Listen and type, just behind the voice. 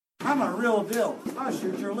I'm a real deal. I'll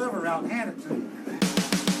shoot your liver out and hand it to you.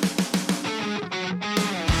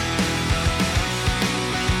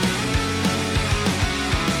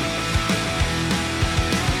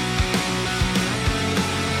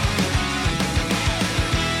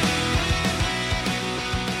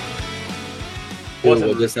 What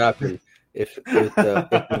just happened? If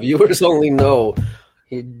the viewers only know,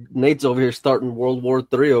 Nate's over here starting World War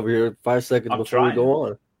III over here 5 seconds before we go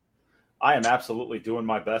on. I am absolutely doing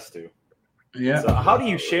my best to. Yeah. So how do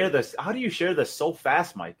you share this? How do you share this so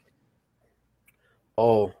fast, Mike?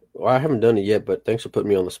 Oh, well, I haven't done it yet, but thanks for putting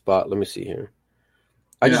me on the spot. Let me see here.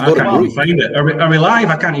 I can't even find it. Are we live?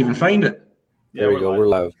 I can't even find it. Yeah, there we go. We're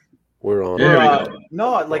live. We're on.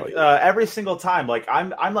 Every single time, like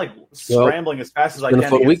I'm like scrambling as fast as I can.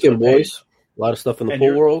 It's been a fun weekend, boys. A lot of stuff in the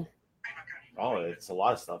pool world. Oh, it's a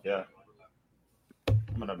lot of stuff. Yeah,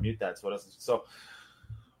 I'm gonna mute that so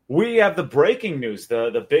we have the breaking news.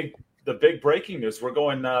 The big breaking news. We're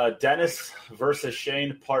going Dennis versus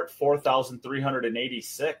Shane, part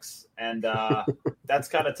 4,386, and that's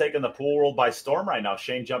kind of taking the pool world by storm right now.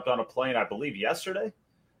 Shane jumped on a plane, I believe, yesterday,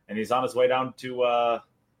 and he's on his way down to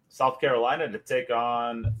South Carolina to take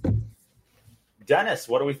on Dennis.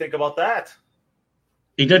 What do we think about that?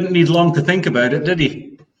 He didn't need long to think about it, did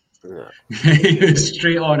he? No. He was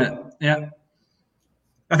straight on it. Yeah.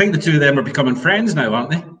 I think the two of them are becoming friends now, aren't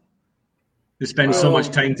they? They spend so much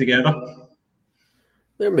time together.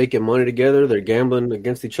 They're making money together. They're gambling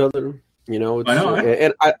against each other. You know, I know.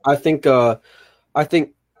 And I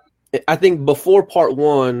think before part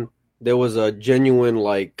one, there was a genuine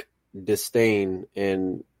like disdain,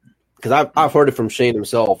 and because I've heard it from Shane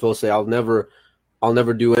himself. He'll say, "I'll never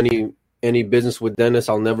do any business with Dennis.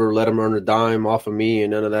 I'll never let him earn a dime off of me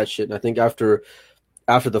and none of that shit." And I think after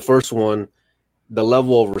the first one, the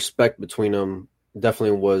level of respect between them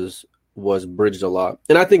definitely was bridged a lot.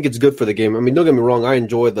 And I think it's good for the game. I mean, don't get me wrong. I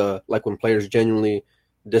enjoy when players genuinely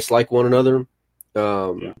dislike one another.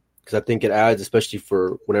 Because I think it adds, especially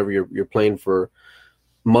for whenever you're playing for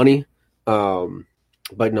money.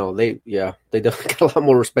 But no, they definitely got a lot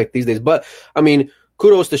more respect these days. But I mean,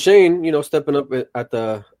 kudos to Shane, stepping up at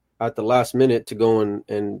the last minute to go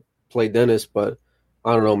and play Dennis. But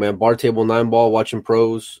I don't know, man. Bar table 9-ball, watching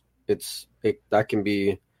pros, that's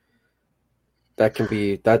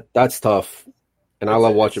tough. And I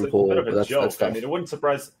love watching pool. Bit of a joke. That's tough. I mean, it wouldn't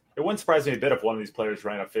surprise me a bit if one of these players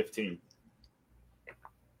ran a 15.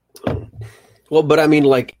 Well, but I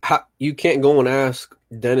mean, you can't go and ask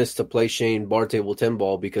Dennis to play Shane bar table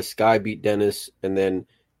 10-ball because Sky beat Dennis and then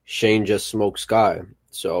Shane just smoked Sky.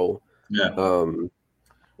 So, yeah. Well,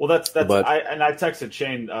 I texted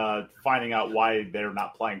Shane finding out why they're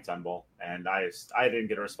not playing 10-ball, and I didn't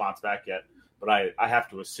get a response back yet, but I have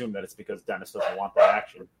to assume that it's because Dennis doesn't want that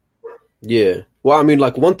action. Yeah. Well, I mean,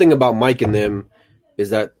 one thing about Mike and them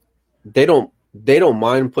is that they don't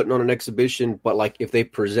mind putting on an exhibition, but if they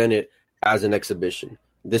present it as an exhibition,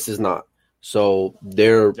 this is not. So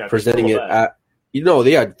they're presenting it at,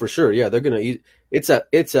 for sure. Yeah, they're gonna eat. It's at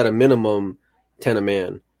a minimum 10 a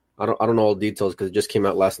man. I don't know all the details because it just came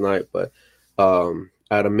out last night, but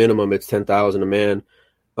at a minimum it's 10,000 a man.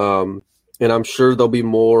 And I'm sure there'll be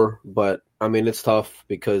more, but I mean it's tough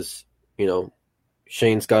because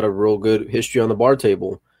Shane's got a real good history on the bar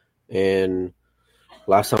table, and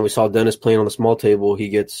last time we saw Dennis playing on the small table,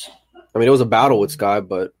 it was a battle with Sky,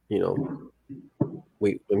 but he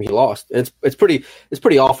lost. And it's pretty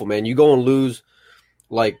awful, man. You go and lose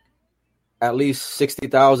at least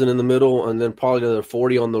 60,000 in the middle, and then probably another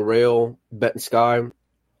 40 on the rail betting Sky.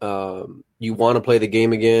 You want to play the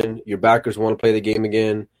game again. Your backers want to play the game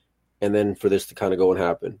again, and then for this to kind of go and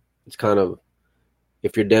happen, it's kind of,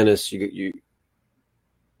 if you're Dennis, you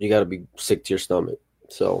got to be sick to your stomach.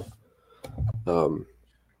 So, no,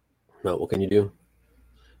 what can you do?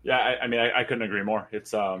 Yeah, I mean, I couldn't agree more.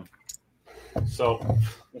 It's so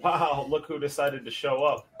wow! Look who decided to show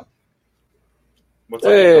up. What's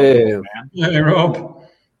up, man? Hey, Rob.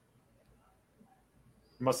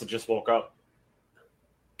 He must have just woke up.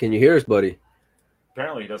 Can you hear us, buddy?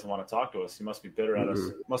 Apparently, he doesn't want to talk to us. He must be bitter at us.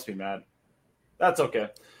 Must be mad. That's okay.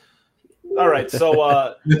 All right.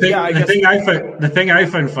 So the thing I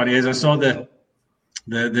found funny is I saw the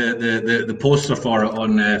poster for it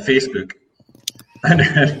on Facebook,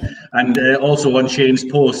 and also on Shane's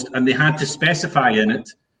post, and they had to specify in it.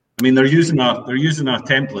 I mean, they're using a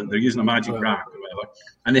template, they're using a magic rack or whatever,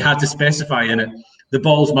 and they had to specify in it the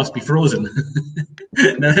balls must be frozen.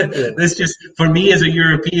 This just, for me as a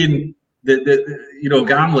European,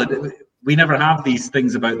 gambler, we never have these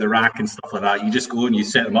things about the rack and stuff like that. You just go and you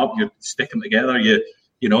set them up, you stick them together,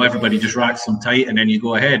 everybody just racks them tight, and then you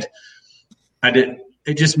go ahead. And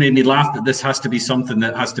it just made me laugh that this has to be something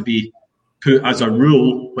that has to be put as a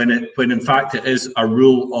rule when in fact it is a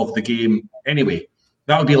rule of the game anyway.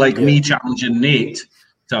 That would be like me challenging Nate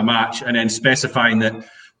to a match and then specifying that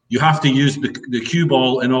you have to use the cue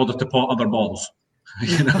ball in order to pot other balls.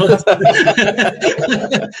 You know?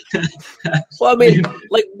 Well, I mean,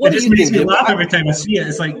 like, what it do just you makes think? me laugh every time I see it.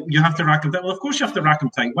 It's like you have to rack them tight. Well, of course you have to rack them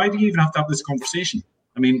tight. Why do you even have to have this conversation?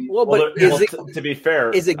 I mean, to be fair,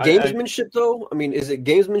 is it gamesmanship though? I mean, is it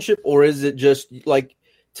gamesmanship or is it just like,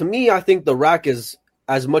 to me, I think the rack is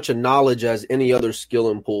as much a knowledge as any other skill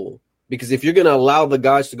in pool. Because if you're going to allow the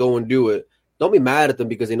guys to go and do it, don't be mad at them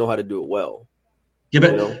because they know how to do it well. Yeah,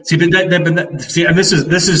 but and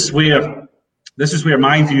this is where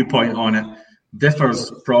my viewpoint on it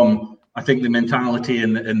differs from, I think, the mentality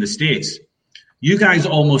in the States. You guys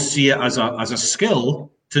almost see it as a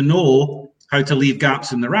skill to know how to leave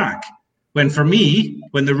gaps in the rack. When for me,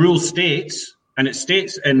 when the rule states, and it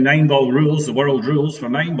states in 9-ball rules, the world rules for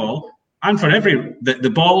 9-ball, and for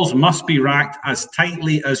the balls must be racked as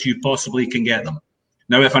tightly as you possibly can get them.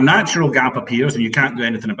 Now, if a natural gap appears and you can't do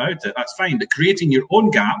anything about it, that's fine. But creating your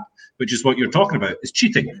own gap, which is what you're talking about, is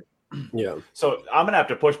cheating. Yeah. So I'm going to have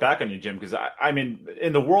to push back on you, Jim, because I mean,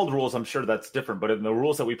 in the world rules, I'm sure that's different. But in the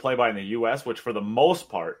rules that we play by in the U.S., which for the most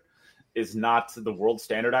part is not the world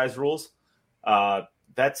standardized rules,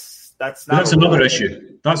 that's another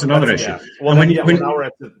issue. That's another issue. Yeah. Well, now we're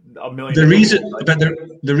at a million.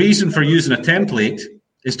 The reason for using a template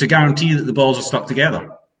is to guarantee that the balls are stuck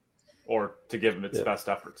together, or to give them its best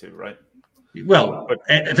effort too, right? Well,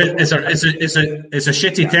 if it's a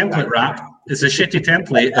shitty template rack, it's a shitty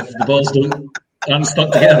template if the balls aren't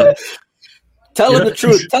stuck together. Tell them the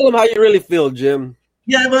truth. Tell them how you really feel, Jim.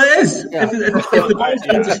 Yeah, well, it is. Yeah. If the balls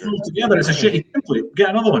don't just fall together, it's a shitty template. Get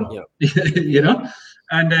another one. Yeah. You know.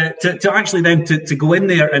 And to actually then to go in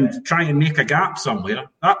there and try and make a gap somewhere,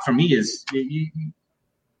 that for me is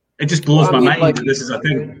it just blows my mind that this is a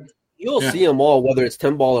thing. You'll see them all, whether it's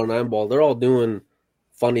 10-ball or 9-ball. They're all doing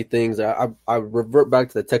funny things. I revert back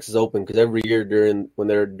to the Texas Open because every year during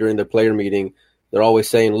their player meeting, they're always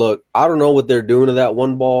saying, "Look, I don't know what they're doing to that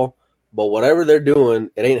one ball, but whatever they're doing,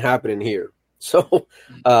 it ain't happening here." So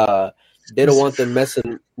they don't want them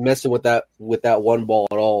messing with that one ball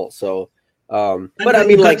at all. So. But I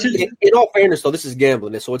mean, like, in all fairness, though, this is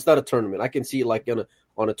gambling, so it's not a tournament. I can see it like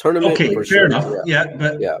on a tournament. Okay, fair enough.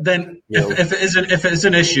 Then if it is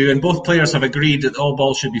an issue and both players have agreed that all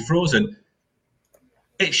balls should be frozen,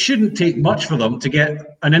 it shouldn't take much for them to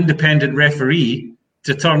get an independent referee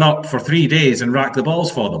to turn up for 3 days and rack the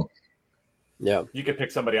balls for them. Yeah, you could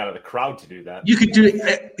pick somebody out of the crowd to do that. You could do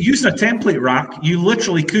it using a template rack. You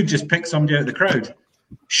literally could just pick somebody out of the crowd.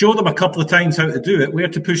 Show them a couple of times how to do it, where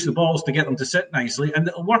to push the balls to get them to sit nicely, and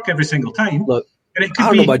it'll work every single time. Look, and I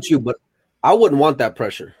don't know about you, but I wouldn't want that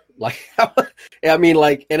pressure. Like, I mean,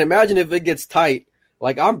 like, and imagine if it gets tight.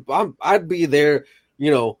 Like, I'd be there,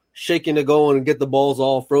 shaking to go and get the balls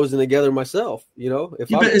all frozen together myself. But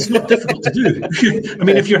it's not difficult to do. I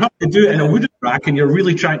mean, if you're having to do it in a wooden rack and you're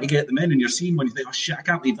really trying to get them in, and you're seeing when you think, "Oh shit, I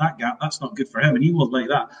can't leave that gap. That's not good for him," and he won't like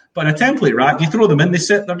that. But in a template rack, you throw them in, they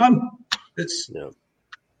sit, they're done.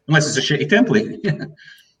 Unless it's a shitty template.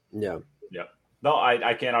 Yeah. No,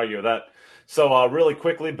 I can't argue with that. So really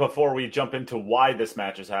quickly, before we jump into why this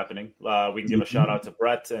match is happening, we can give a shout out to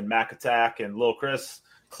Brett and Mac Attack and Lil Chris,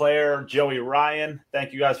 Claire, Joey Ryan.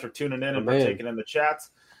 Thank you guys for tuning in and partaking in the chats.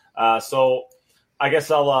 So I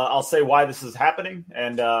guess I'll say why this is happening.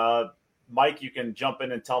 And Mike, you can jump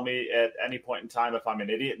in and tell me at any point in time if I'm an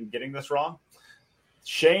idiot and getting this wrong.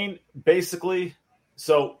 Shane, basically,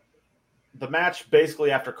 so the match basically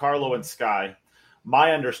after Carlo and Sky,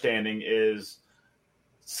 my understanding is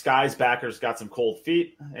Sky's backers got some cold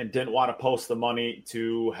feet and didn't want to post the money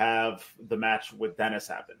to have the match with Dennis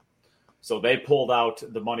happen. So they pulled out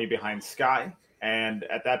the money behind Sky. And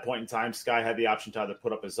at that point in time, Sky had the option to either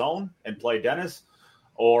put up his own and play Dennis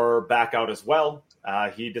or back out as well.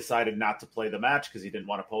 He decided not to play the match because he didn't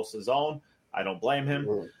want to post his own. I don't blame him.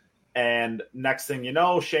 Mm-hmm. And next thing you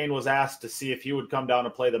know, Shane was asked to see if he would come down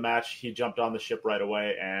and play the match. He jumped on the ship right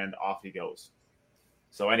away, and off he goes.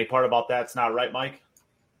 So any part about that's not right, Mike?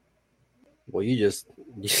 Well, you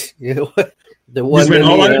know what? The one just went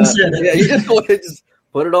all out and said it. Yeah, you just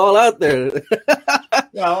put it all out there.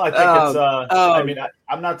 Well, I think it's. I mean,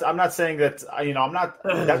 I'm not saying that. I'm not.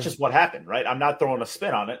 That's just what happened, right? I'm not throwing a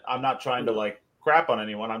spin on it. I'm not trying to crap on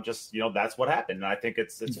anyone. I'm just, that's what happened, and I think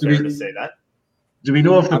it's fair to say that. Do we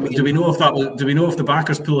know if the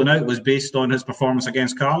backers pulling out was based on his performance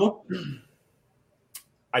against Carlo?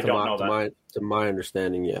 I don't know that. To my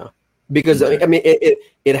understanding, yeah. Because I mean,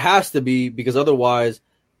 it has to be, because otherwise,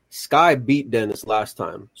 Sky beat Dennis last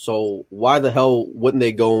time, so why the hell wouldn't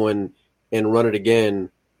they go and run it again?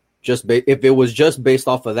 If it was just based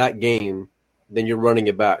off of that game, then you're running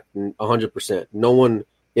it back 100%. No one,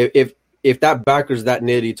 if that backer's that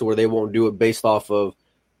nitty to where they won't do it based off of,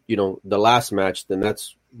 the last match, then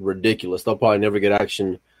that's ridiculous. They'll probably never get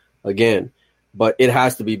action again. But it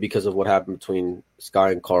has to be because of what happened between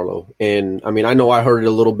Sky and Carlo. And I mean, I know I heard it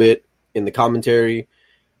a little bit in the commentary,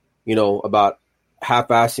 about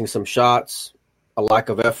half-assing some shots, a lack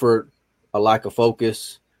of effort, a lack of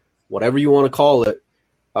focus, whatever you want to call it.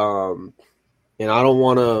 And I don't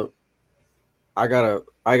want to. I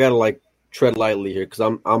gotta like tread lightly here because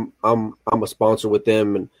I'm a sponsor with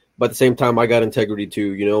them, but at the same time I got integrity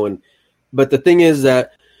too, but the thing is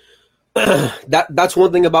that that's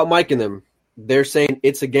one thing about Mike and them. They're saying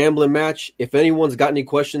it's a gambling match. If anyone's got any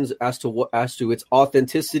questions as to its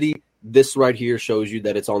authenticity, this right here shows you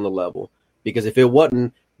that it's on the level. Because if it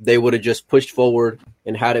wasn't, they would have just pushed forward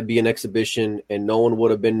and had it be an exhibition, and no one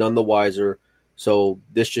would have been none the wiser. So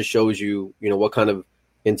this just shows you, what kind of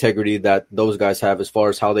integrity that those guys have as far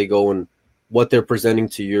as how they go and what they're presenting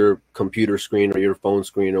to your computer screen or your phone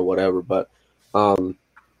screen or whatever. But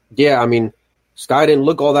yeah, I mean, Sky didn't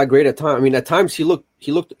look all that great at times. I mean, at times he looked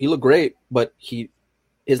great, but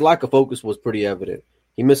his lack of focus was pretty evident.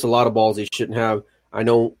 He missed a lot of balls he shouldn't have. I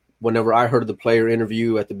know whenever I heard the player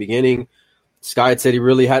interview at the beginning, Sky had said he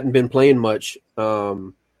really hadn't been playing much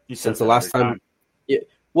since the last time. Yeah,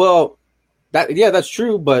 well, that's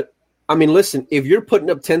true. But I mean, listen, if you're putting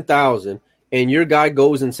up 10,000 and your guy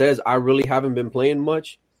goes and says, "I really haven't been playing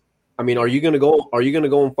much," I mean, are you gonna go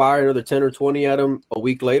and fire another 10 or 20 at him a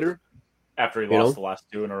week later after he lost the last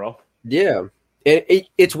 2 in a row? Yeah, and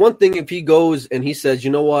it's one thing if he goes and he says,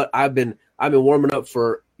 "You know what? I've been warming up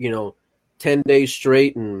for 10 days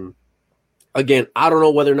straight," and again, I don't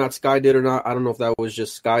know whether or not Sky did or not. I don't know if that was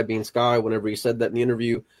just Sky being Sky whenever he said that in the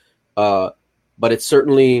interview. But it's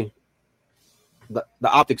certainly the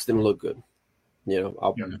optics didn't look good.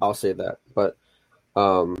 I'll say that. But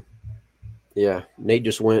yeah, Nate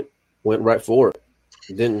just went right for it.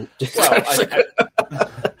 Didn't. Well,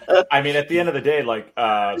 I mean, at the end of the day,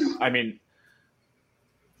 I mean,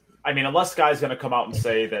 unless Sky's going to come out and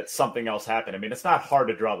say that something else happened, I mean, it's not hard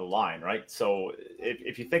to draw the line, right? So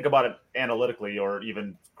if you think about it analytically or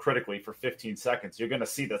even critically for 15 seconds, you're going to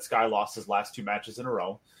see that Sky lost his last 2 matches in a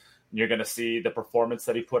row. And you're going to see the performance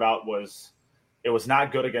that he put out was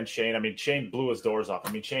not good against Shane. I mean, Shane blew his doors off.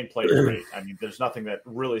 I mean, Shane played great. I mean, there's nothing that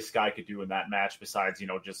really Sky could do in that match besides,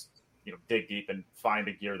 just dig deep and find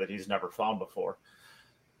a gear that he's never found before.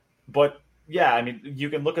 But yeah, I mean, you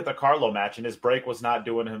can look at the Carlo match, and his break was not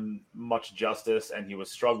doing him much justice, and he was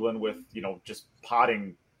struggling with, just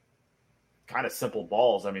potting kind of simple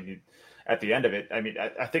balls. I mean, at the end of it, I mean,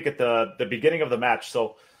 I think at the beginning of the match,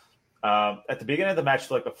 so at the beginning of the match,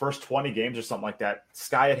 like the first 20 games or something like that,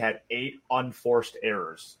 Sky had 8 unforced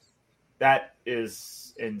errors. That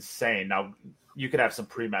is insane. Now, you could have some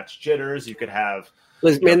pre-match jitters. You could have...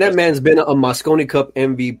 Listen, man, that man's been a Mosconi Cup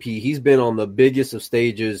MVP. He's been on the biggest of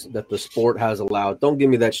stages that the sport has allowed. Don't give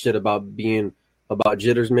me that shit about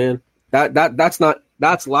jitters, man.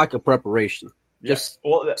 That's lack of preparation. Just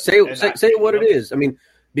say what it is. I mean,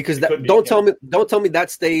 because don't tell me that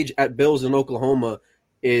stage at Bills in Oklahoma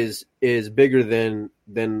is bigger than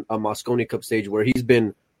a Mosconi Cup stage where he's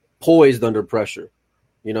been poised under pressure,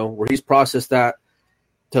 where he's processed that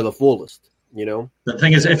to the fullest. The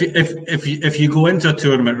thing is, if you go into a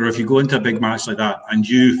tournament or if you go into a big match like that and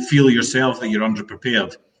you feel yourself that you're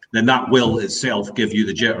underprepared, then that will itself give you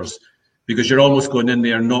the jitters, because you're almost going in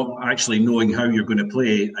there not actually knowing how you're going to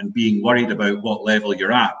play and being worried about what level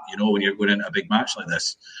you're at. When you're going into a big match like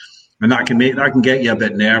this, and that can get you a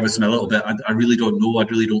bit nervous and a little bit. I really don't know. I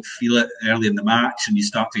really don't feel it early in the match, and you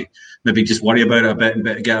start to maybe just worry about it a bit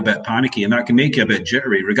and get a bit panicky, and that can make you a bit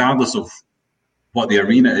jittery, regardless of what the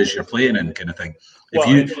arena is you're playing in, kind of thing.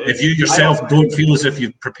 If you yourself don't feel as if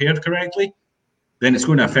you've prepared correctly, then it's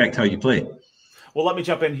going to affect how you play. Well, let me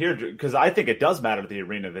jump in here because I think it does matter the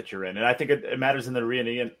arena that you're in, and I think it matters in the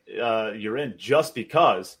arena you're in just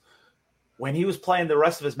because when he was playing the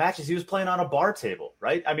rest of his matches, he was playing on a bar table,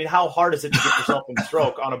 right? I mean, how hard is it to get yourself in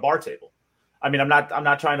stroke on a bar table? I mean, I'm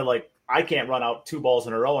not trying to I can't run out 2 balls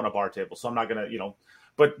in a row on a bar table, so I'm not going to,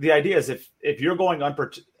 But the idea is if you're going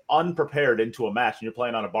unprepared into a match and you're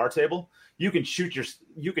playing on a bar table, you can shoot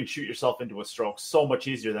yourself into a stroke so much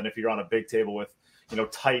easier than if you're on a big table with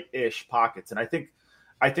tight-ish pockets. And I think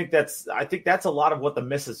that's a lot of what the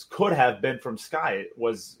misses could have been from Sky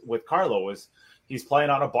was with Carlo was he's playing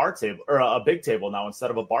on a bar table or a big table now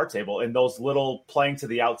instead of a bar table, and those little playing to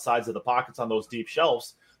the outsides of the pockets on those deep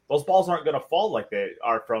shelves, those balls aren't going to fall like they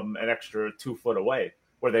are from an extra 2 foot away,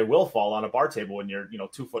 where they will fall on a bar table when you're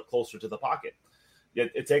 2 foot closer to the pocket.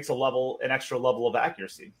 It takes an extra level of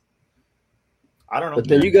accuracy. I don't know. But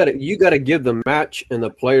then you gotta give the match and the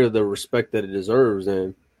player the respect that it deserves,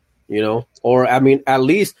 and or I mean, at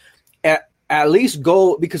least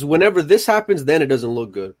go, because whenever this happens, then it doesn't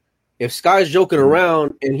look good. If Sky's joking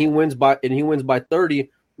around and he wins by 30,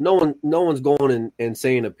 no one's going and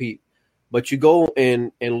saying a peep. But you go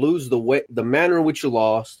and lose the manner in which you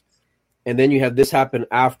lost, and then you have this happen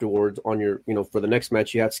afterwards on your for the next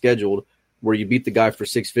match you had scheduled, where you beat the guy for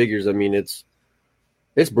 6 figures. I mean, it's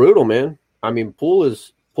brutal, man. I mean, pool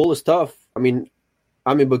is tough. I mean,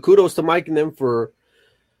 but kudos to Mike and them for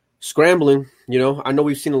scrambling. I know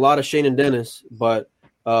we've seen a lot of Shane and Dennis, but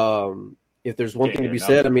if there's one thing to be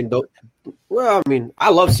said, I mean, I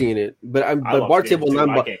love seeing it, but bar table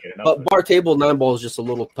 9 ball is just a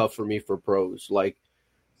little tough for me for pros. Like,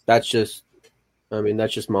 that's just my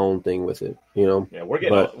own thing with it, Yeah, we're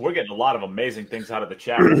getting a lot of amazing things out of the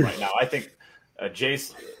chat room right now. I think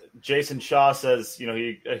Jason Shaw says,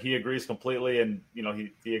 he agrees completely, and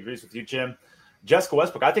he agrees with you, Jim. Jessica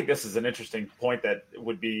Westbrook, I think this is an interesting point that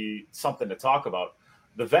would be something to talk about.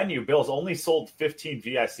 The venue, Bills, only sold 15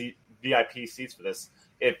 VIP seats for this.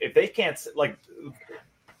 If they can't,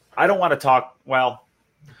 I don't want to talk. Well,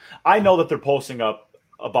 I know that they're posting up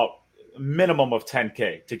about minimum of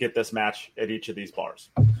 10K to get this match at each of these bars.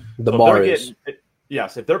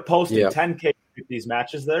 Yes, if they're posting 10K to get these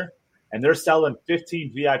matches there, and they're selling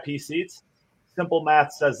 15 VIP seats, simple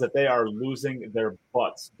math says that they are losing their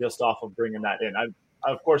butts just off of bringing that in.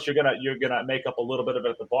 Of course, you're gonna make up a little bit of it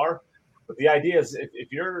at the bar, but the idea is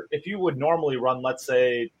if you would normally run, let's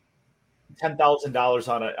say,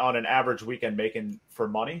 $10,000 on an average weekend making for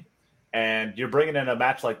money, and you're bringing in a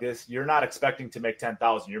match like this, you're not expecting to make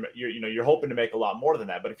 $10,000. You're hoping to make a lot more than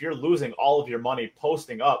that. But if you're losing all of your money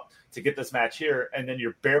posting up to get this match here, and then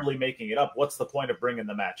you're barely making it up, what's the point of bringing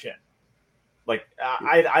the match in?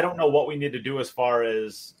 I don't know what we need to do as far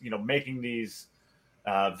as making these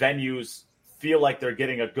venues feel like they're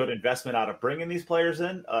getting a good investment out of bringing these players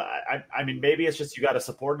in. I mean, maybe it's just you got to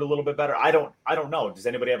support it a little bit better. I don't know. Does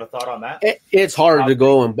anybody have a thought on that? It's hard to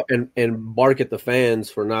go and bark at the fans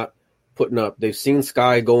for not putting up. They've seen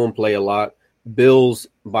Sky go and play a lot. Bills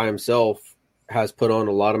by himself has put on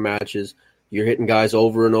a lot of matches. You're hitting guys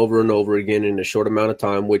over and over and over again in a short amount of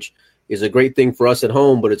time, which is a great thing for us at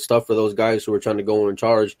home, but it's tough for those guys who are trying to go and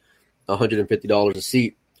charge $150 a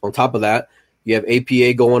seat. On top of that, you have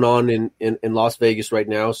APA going on in Las Vegas right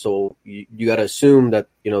now, so you got to assume that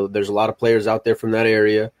there's a lot of players out there from that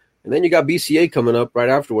area. And then you got BCA coming up right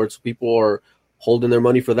afterwards, so people are holding their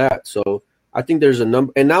money for that. So I think there's a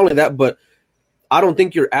number, and not only that, but I don't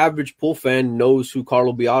think your average pool fan knows who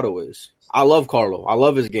Carlo Beato is. I love Carlo. I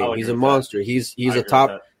love his game. He's a monster. That.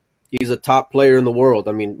 He's a top player in the world.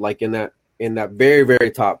 I mean, like in that very,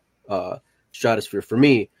 very top stratosphere for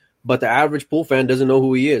me. But the average pool fan doesn't know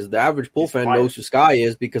who he is. The average pool fan knows who Sky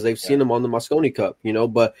is because they've seen him on the Mosconi Cup,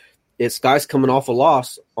 but it's Sky's coming off a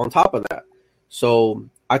loss on top of that. So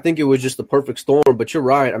I think it was just the perfect storm. But you're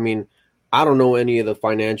right. I mean, I don't know any of the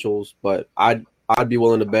financials, but I'd be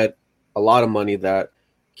willing to bet a lot of money that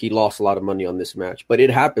he lost a lot of money on this match. But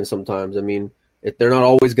it happens sometimes. I mean, they're not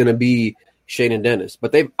always going to be Shane and Dennis.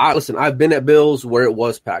 But I've been at Bills where it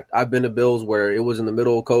was packed. I've been to Bills where it was in the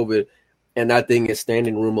middle of COVID, and that thing is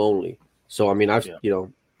standing room only. So I mean, it's a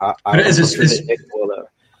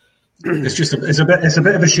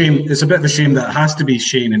bit of a shame. It's a bit of a shame that it has to be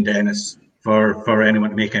Shane and Dennis for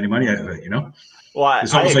anyone to make any money out of it. Well,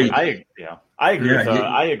 I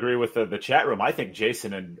agree with the chat room. I think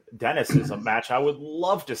Jason and Dennis is a match I would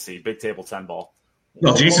love to see. Big table 10 ball.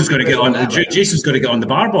 Well, Jason's got to get on. Jason's got to get on the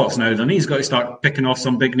bar box now. Then he's got to start picking off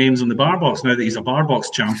some big names on the bar box now that he's a bar box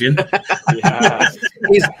champion.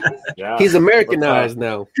 He's Americanized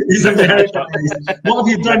now. He's Americanized. What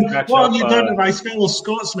have you done? What have you done to my fellow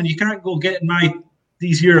Scotsman? You can't go getting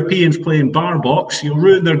these Europeans playing bar box. You'll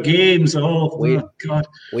ruin their games. Oh God!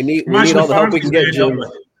 We need all the help we can get, Jim.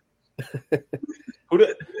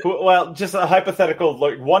 Well, just a hypothetical,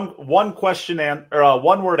 one question or a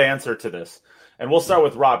one-word answer to this. And we'll start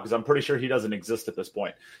with Rob because I'm pretty sure he doesn't exist at this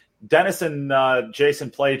point. Dennis and Jason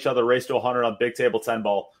play each other, race to 100 on big table 10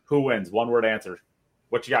 ball. Who wins? One-word answer.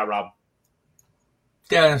 What you got, Rob?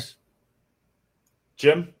 Dennis.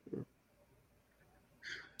 Jim?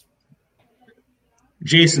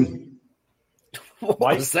 Jason. What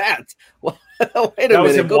was that? Wait a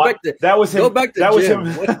minute. That was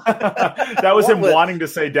him wanting to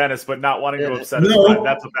say Dennis, but not wanting to upset his friend.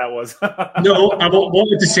 That's what that was. No, I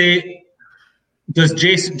wanted to say Does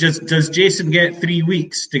Jason get 3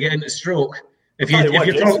 weeks to get into stroke?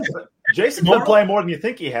 Jason's been playing more than you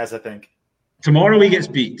think he has, I think. Tomorrow he gets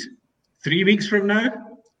beat. 3 weeks from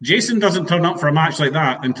now, Jason doesn't turn up for a match like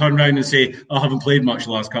that and turn around and say, I haven't played much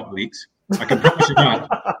the last couple of weeks. I can promise you that.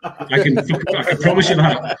 I can promise you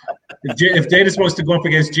that. If Dennis wants to go up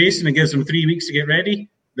against Jason and gives him 3 weeks to get ready,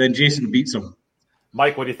 then Jason beats him.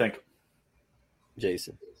 Mike, what do you think?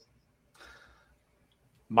 Jason.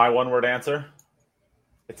 My one-word answer,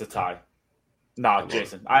 it's a tie. No,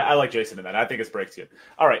 Jason. I like Jason in that. I think it's breaks you.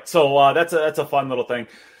 All right, so that's a fun little thing.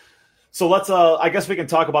 So let's I guess we can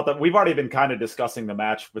talk about that. We've already been kind of discussing the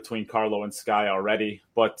match between Carlo and Sky already,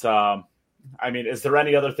 but I mean, is there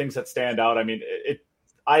any other things that stand out? I mean,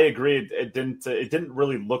 I agree. It didn't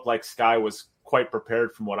really look like Sky was quite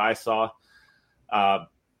prepared from what I saw,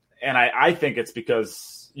 and I think it's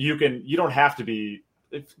because you don't have to be.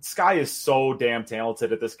 Sky is so damn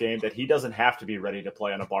talented at this game that he doesn't have to be ready to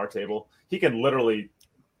play on a bar table. He can literally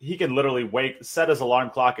set his alarm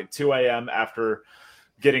clock at 2 a.m. after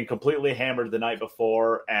getting completely hammered the night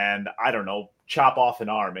before and, I don't know, chop off an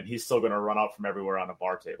arm, and he's still going to run out from everywhere on a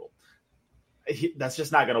bar table. That's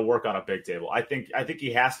just not going to work on a big table. I think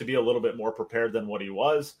he has to be a little bit more prepared than what he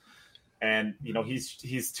was. And, you know,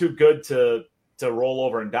 he's too good to roll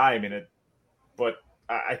over and die. I mean, but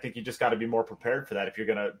I think you just got to be more prepared for that if you're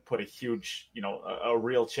going to put a huge, you know, a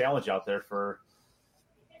real challenge out there for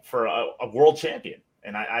a world champion.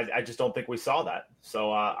 And I just don't think we saw that.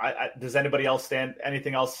 So does anything else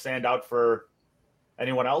stand out for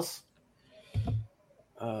anyone else?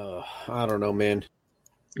 I don't know, man.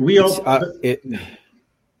 Go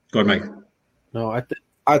on, Mike. No,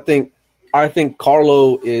 I think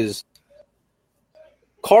Carlo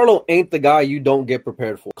ain't the guy you don't get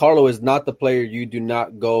prepared for. Carlo is not the player you do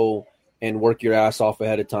not go and work your ass off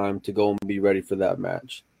ahead of time to go and be ready for that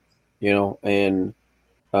match. You know, and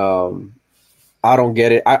I don't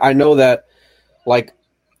get it. I know that, like,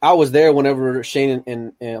 I was there whenever Shane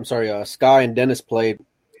and Sky and Dennis played,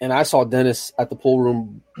 and I saw Dennis at the pool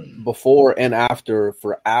room before and after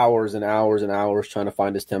for hours and hours and hours trying to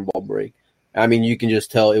find his 10-ball break. I mean, you can just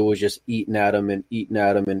tell it was just eating at him and eating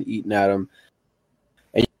at him and eating at him.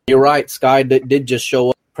 And you're right, Sky did just show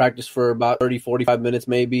up, practice for about 30, 45 minutes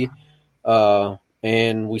maybe, and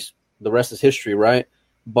the rest is history, right?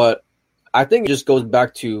 But I think it just goes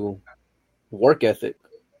back to work ethic,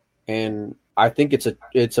 and I think it's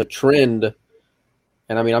a trend,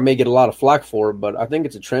 and I mean, I may get a lot of flack for it, but I think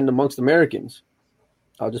it's a trend amongst Americans.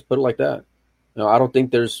 I'll just put it like that. You know, I don't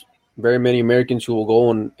think there's very many Americans who will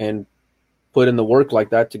go and put in the work like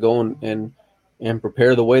that to go and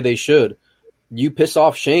prepare the way they should. You piss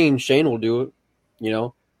off Shane will do it, you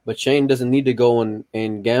know, but Shane doesn't need to go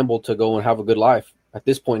and gamble to go and have a good life at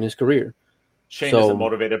this point in his career. Shane isn't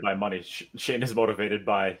motivated by money. Shane is motivated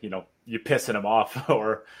by, you know, you pissing him off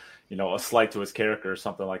or, you know, a slight to his character or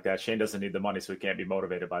something like that. Shane doesn't need the money, so he can't be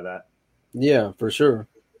motivated by that. Yeah, for sure.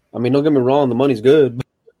 I mean, don't get me wrong, the money's good,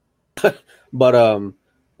 but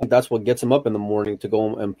that's what gets him up in the morning to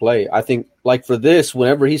go and play. I think, like for this,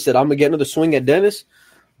 whenever he said, I'm going to get another swing at Dennis,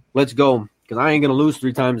 let's go, because I ain't going to lose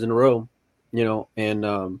 3 times in a row, you know,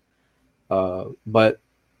 and but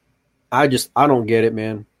I don't get it,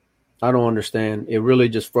 man. I don't understand. It really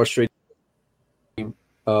just frustrates me.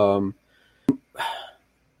 The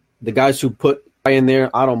guys who put in there,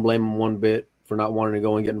 I don't blame them one bit for not wanting to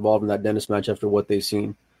go and get involved in that Dennis match after what they've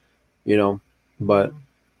seen, you know. But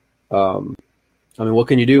I mean, what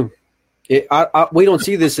can you do? We don't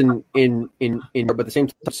see this in but at the same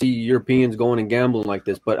time, see Europeans going and gambling like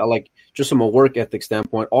this. But I like, just from a work ethic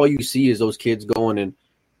standpoint, all you see is those kids going, and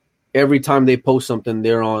every time they post something,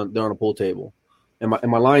 they're on a pool table. Am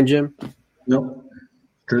I lying, Jim? No.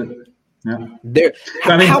 True. Yeah.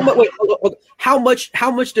 How much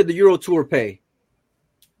did the Euro Tour pay?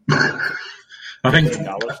 I think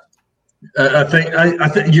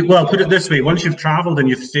well, put it this way: once you've travelled and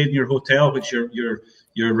you've stayed in your hotel, which you're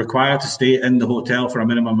required to stay in the hotel for a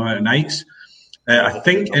minimum amount of nights, I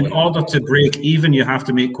think in order to break even, you have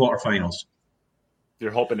to make quarterfinals.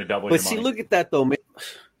 You're hoping to double. But see, look at that though, man.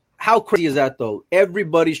 How crazy is that, though?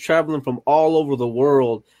 Everybody's traveling from all over the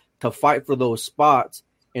world to fight for those spots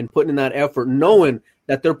and putting in that effort, knowing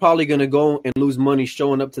that they're probably going to go and lose money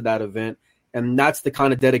showing up to that event. And that's the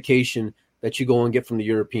kind of dedication that you go and get from the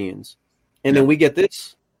Europeans. And then we get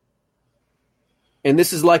this. And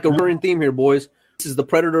this is like a recurring theme here, boys. This is the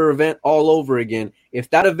Predator event all over again.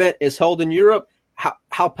 If that event is held in Europe,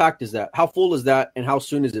 how packed is that? How full is that? And how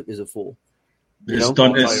soon is it full? It's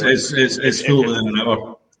done. It's full within an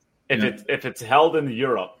hour. If it's held in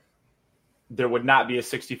Europe, there would not be a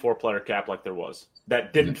 64-player cap like there was.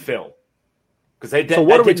 That didn't fill. Because they did. So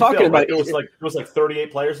what are we talking about? It was like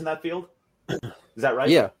 38 players in that field. Is that right?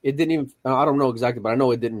 Yeah, it didn't even. I don't know exactly, but I know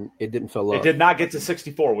it didn't fill up. It did not get to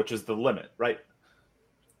 64, which is the limit, right?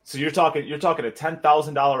 So you're talking a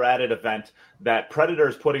 $10,000 added event that Predator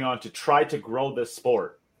is putting on to try to grow this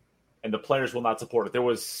sport, and the players will not support it. There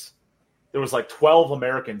was like 12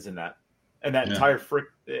 Americans in that entire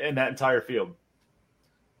field.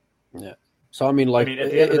 Yeah. So I mean, at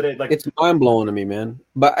the end of the day, it's mind blowing to me, man.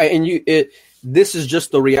 But this is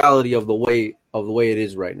just the reality of the way it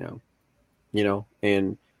is right now, you know.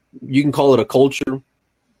 And you can call it a culture,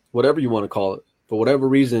 whatever you want to call it. For whatever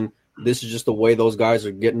reason, this is just the way those guys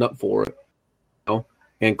are getting up for it, you know.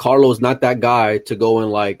 And Carlo's not that guy to go in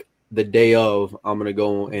like the day of, I'm gonna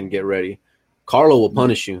go and get ready. Carlo will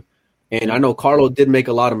punish you, and I know Carlo did make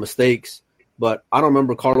a lot of mistakes, but I don't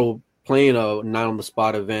remember Carlo playing a 9 on the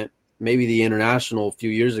spot event. Maybe the international a few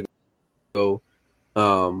years ago.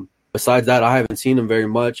 Besides that, I haven't seen him very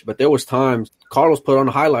much. But there was times Carlos put on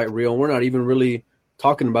a highlight reel, and we're not even really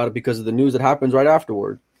talking about it because of the news that happens right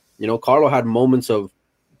afterward. You know, Carlo had moments of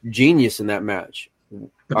genius in that match.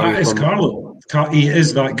 But that is Carlo. He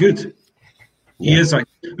is that good. He is like.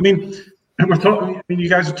 I mean, and we're talking. I mean, you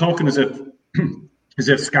guys are talking as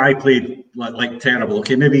if Sky played like terrible.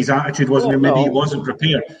 Okay, maybe his attitude wasn't. Maybe he wasn't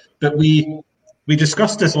prepared. But we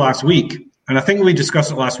discussed this last week, and I think when we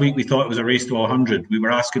discussed it last week, we thought it was a race to 100. We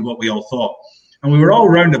were asking what we all thought, and we were all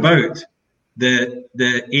round about the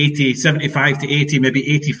 80, 75 to 80,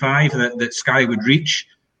 maybe 85 that Sky would reach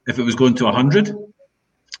if it was going to 100.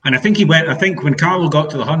 And I think when Carlo got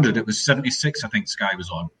to the 100, it was 76. I think Sky was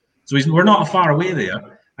on, so we're not far away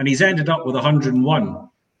there, and he's ended up with 101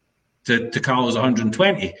 to Carlo's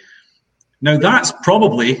 120. Now that's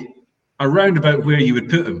probably around about where you would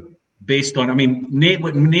put him. Based on, I mean, Nate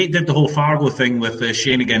did the whole Fargo thing with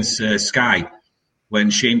Shane against Sky, when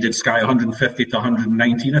Shane did Sky 150 to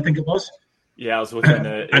 119, I think it was. Yeah, it was within.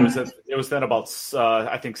 It was then about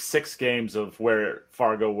I think 6 games of where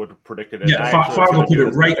Fargo would have predicted it. Yeah, Fargo put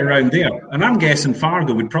it right around there, and I'm guessing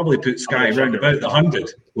Fargo would probably put Sky around about the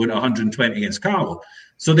 100, going at 120 against Carlo.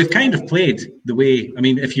 So they've kind of played the way. I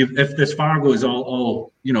mean, if this Fargo is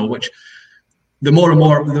all you know, which. The more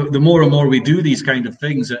and more we do these kind of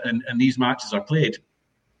things and these matches are played,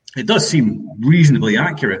 it does seem reasonably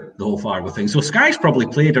accurate, the whole Fargo thing. So Sky's probably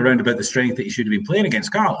played around about the strength that he should have been playing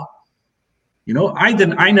against Carlo. You know, I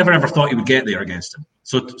never ever thought he would get there against him.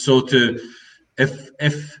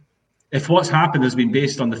 If what's happened has been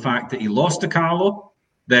based on the fact that he lost to Carlo,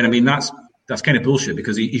 then I mean that's kind of bullshit,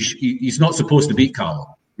 because he's not supposed to beat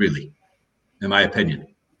Carlo, really, in my opinion.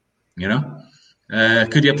 You know.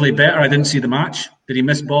 Could he have played better? I didn't see the match. Did he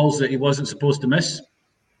miss balls that he wasn't supposed to miss?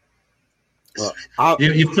 Well,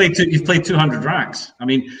 you've played 200 racks. I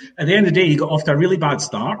mean, at the end of the day, he got off to a really bad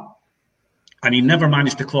start, and he never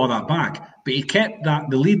managed to claw that back. But he kept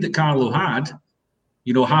the lead that Carlo had,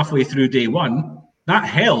 you know, halfway through day one. That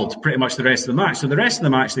held pretty much the rest of the match. So the rest of the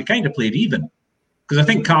match, they kind of played even, because I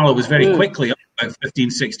think Carlo was very quickly up about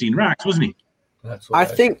 15, 16 racks, wasn't he? That's what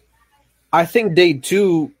I think day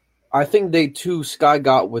two. I think day 2, Sky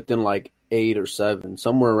got within like 8 or 7,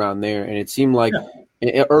 somewhere around there, and it seemed like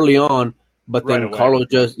early on. But then Carlo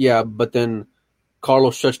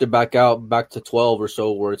Carlo stretched it back to 12 or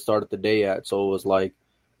so, where it started the day at. So it was like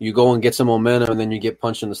you go and get some momentum, and then you get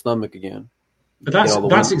punched in the stomach again. But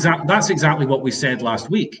that's exactly what we said last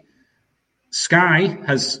week. Sky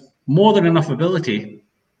has more than enough ability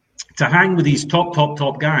to hang with these top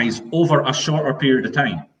guys over a shorter period of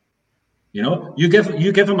time. You know, you give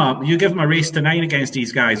him a race to 9 against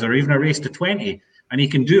these guys, or even a race to 20, and he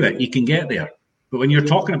can do it. He can get there. But when you're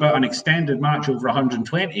talking about an extended match over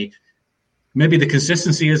 120, maybe the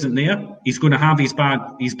consistency isn't there. He's going to have these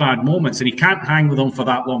bad moments, and he can't hang with them for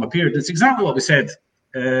that long a period. It's exactly what we said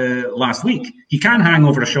last week. He can hang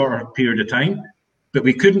over a shorter period of time, but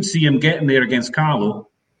we couldn't see him getting there against Carlo,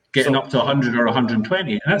 getting up to 100 or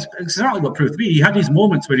 120. And that's exactly what proved to be. He had these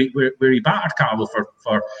moments where he battered Carlo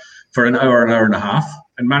for an hour and a half,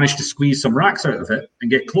 and managed to squeeze some racks out of it and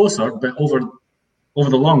get closer. But over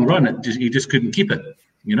the long run, he just couldn't keep it.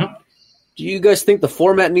 You know. Do you guys think the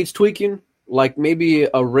format needs tweaking? Like maybe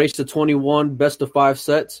a race to 21, best of 5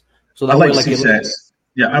 sets. So that I like C sets.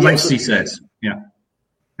 Yeah, I like C sets. Yeah.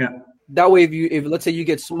 That way, if let's say you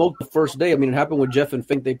get smoked the first day, I mean, it happened with Jeff and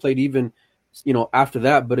Fink. They played even, you know, after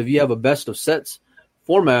that. But if you have a best of sets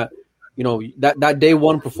format, you know, that day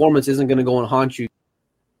one performance isn't going to go and haunt you,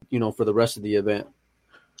 you know, for the rest of the event.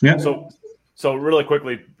 Yeah. So really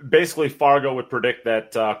quickly, basically Fargo would predict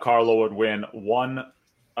that Carlo would win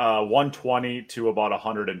 120 to about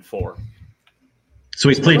 104. So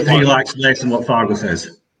he's played 3 laps less than what Fargo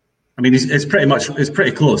says. I mean, it's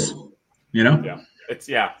pretty close, you know?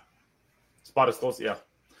 Yeah. Spot is close, yeah.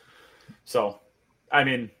 So, I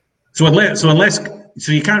mean... So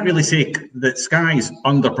you can't really say that Sky's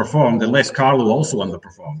underperformed unless Carlo also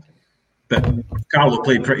underperformed. But Carlo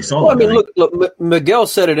played pretty solid. Well, I mean, look, Miguel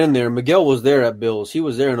said it in there. Miguel was there at Bills. He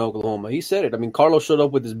was there in Oklahoma. He said it. I mean, Carlo showed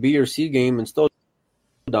up with his B or C game and still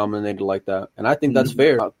dominated like that. And I think that's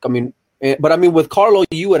fair. I mean, but I mean, with Carlo,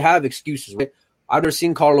 you would have excuses, right? I've never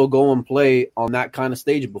seen Carlo go and play on that kind of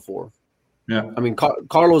stage before. Yeah. I mean,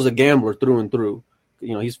 Carlo's a gambler through and through.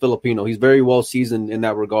 You know, he's Filipino. He's very well seasoned in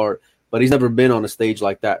that regard, but he's never been on a stage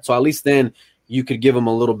like that. So at least then you could give him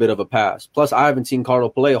a little bit of a pass. Plus, I haven't seen Carlo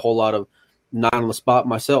play a whole lot of not on the spot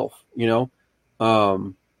myself, you know.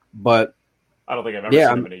 But I don't think I've ever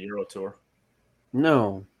seen him in a Euro tour.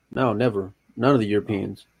 No, never. None of the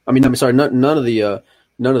Europeans. I mean, I'm sorry, none of the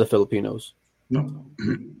Filipinos. No.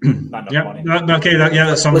 Not money. Okay.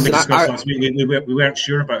 That's something we discussed last week. We weren't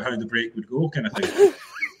sure about how the break would go, kind of thing.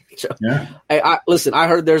 Yeah. Hey, listen. I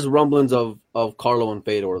heard there's rumblings of Carlo and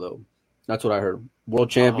Fedor though. That's what I heard. World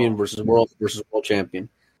champion versus world champion.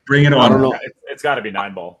 Bring it on. I don't know. It's got to be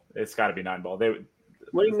 9-ball. It's got to be 9-ball.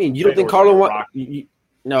 What do you mean? You don't think Carlo want?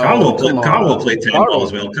 No. Carlo played 10 ball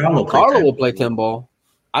as well. Carlo will play 10 ball.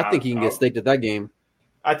 I think he can get staked at that game.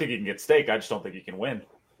 I think he can get staked. I just don't think he can win.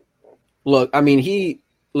 Look, I mean,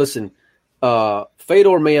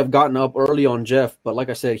 Fedor may have gotten up early on Jeff, but like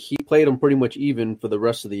I said, he played him pretty much even for the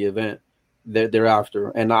rest of the event thereafter.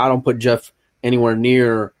 And I don't put Jeff anywhere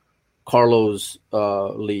near Carlo's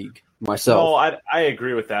league myself. No, I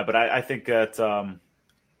agree with that, but I think that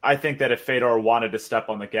if Fedor wanted to step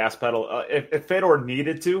on the gas pedal, if Fedor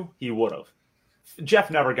needed to, he would have.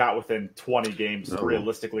 Jeff never got within 20 games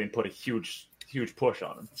realistically and put a huge push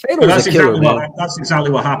on him. That's exactly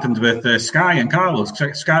what happened with Sky and Carlos.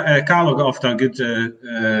 Carlo got off to a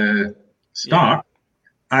good start,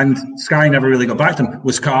 and Sky never really got back to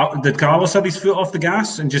him. Did Carlos have his foot off the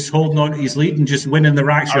gas and just holding on to his lead and just winning the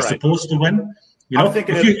racks you're supposed to win? You know,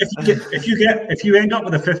 if you end up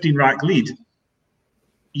with a 15 rack lead,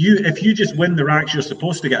 if you just win the racks you're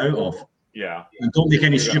supposed to get out of, and don't make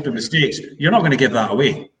any stupid mistakes, you're not going to give that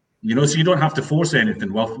away. You know, so you don't have to force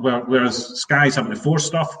anything. Well, whereas Sky's having to force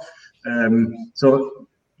stuff. So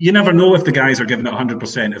you never know if the guys are giving it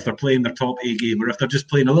 100%, if they're playing their top A game, or if they're just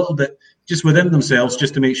playing a little bit just within themselves,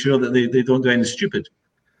 just to make sure that they don't do anything stupid.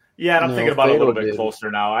 Yeah, and I'm thinking about it a little bit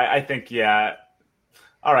closer now. I think,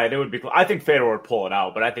 all right, it would be. I think Fedor would pull it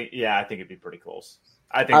out, but I think it'd be pretty close.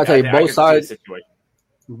 I'll tell you,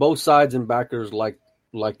 both sides and backers like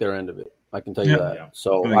their end of it. I can tell you that. Yeah.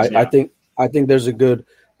 So I think there's a good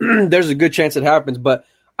chance it happens. But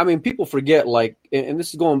I mean, people forget, like, and this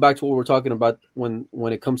is going back to what we're talking about when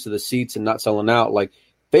it comes to the seats and not selling out. Like,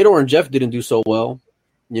 Fedor and Jeff didn't do so well,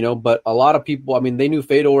 you know. But a lot of people, I mean, they knew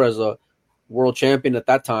Fedor as a world champion at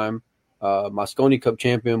that time, Mosconi Cup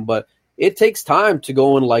champion. But it takes time to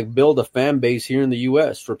go and like build a fan base here in the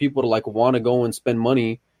U.S. for people to like want to go and spend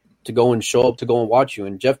money to go and show up to go and watch you.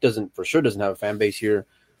 And Jeff doesn't have a fan base here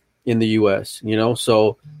in the U.S., you know?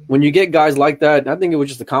 So when you get guys like that, I think it was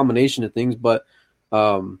just a combination of things. But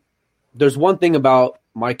there's one thing about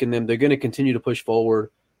Mike and them. They're going to continue to push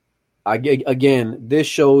forward. Again, this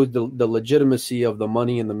shows the legitimacy of the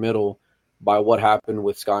money in the middle by what happened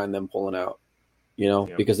with Sky and them pulling out, you know,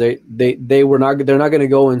 because they're not going to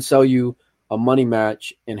go and sell you a money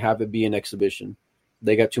match and have it be an exhibition.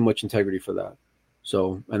 They got too much integrity for that.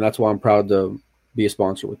 So, and that's why I'm proud to be a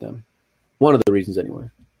sponsor with them. One of the reasons anyway.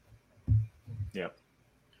 Yeah.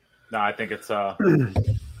 No, I think it's I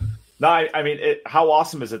mean, how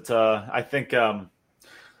awesome is it? I think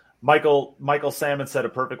Michael Salmon said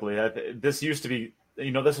it perfectly. This used to be,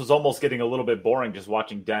 you know, this was almost getting a little bit boring just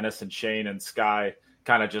watching Dennis and Shane and Sky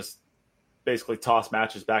kind of just basically toss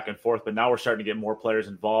matches back and forth. But now we're starting to get more players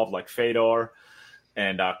involved, like Fedor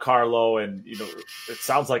and Carlo, and you know, it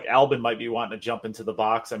sounds like Albin might be wanting to jump into the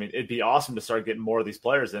box. I mean, it'd be awesome to start getting more of these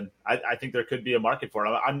players in. I think there could be a market for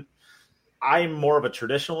it. I'm more of a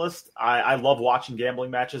traditionalist. I love watching gambling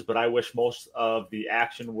matches, but I wish most of the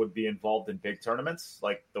action would be involved in big tournaments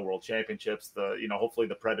like the World Championships. Hopefully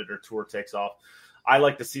the Predator Tour takes off. I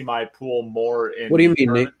like to see my pool more in. What do you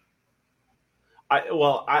mean, Nate?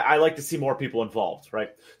 I like to see more people involved, right?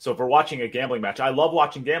 So if we're watching a gambling match, I love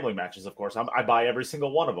watching gambling matches, of course. I buy every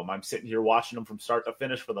single one of them. I'm sitting here watching them from start to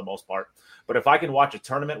finish for the most part. But if I can watch a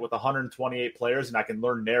tournament with 128 players and I can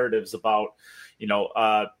learn narratives about, you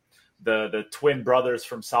know, the twin brothers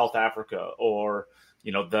from South Africa, or,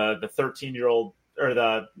 you know, the 13-year-old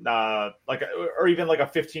or or even like a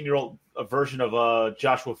 15-year-old version of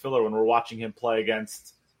Joshua Filler when we're watching him play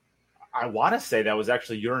against, I want to say that was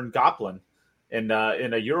actually Jurgen Goplin in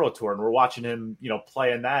a Euro Tour, and we're watching him,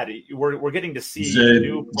 play in that. We're getting to see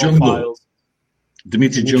new profiles.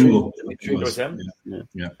 Dimitri Jungo. It was him?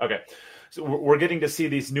 Yeah. Okay. So we're getting to see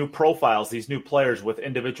these new profiles, these new players with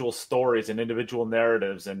individual stories and individual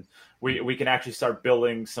narratives, and we can actually start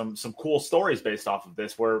building some cool stories based off of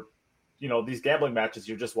this, where, these gambling matches,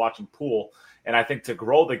 you're just watching pool. And I think to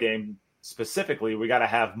grow the game specifically, we got to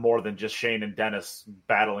have more than just Shane and Dennis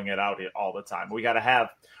battling it out all the time. We got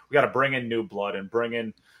to bring in new blood and bring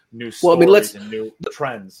in new stories and new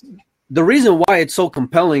trends. The reason why it's so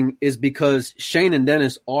compelling is because Shane and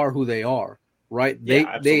Dennis are who they are, right? They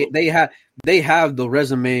have the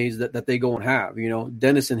resumes that they go and have.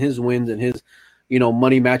 Dennis and his wins and his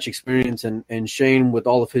money match experience, and Shane with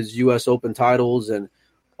all of his U.S. Open titles and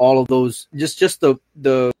all of those, just the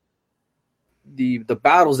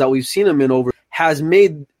battles that we've seen him in over has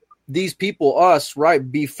made these people, us,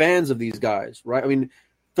 right, be fans of these guys, right? I mean,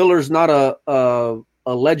 Filler's not a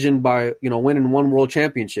legend by winning one world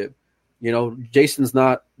championship. Jason's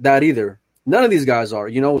not that either. None of these guys are.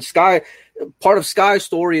 Sky, part of Sky's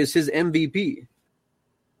story is his MVP.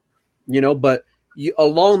 But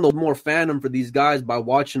along the more fandom for these guys by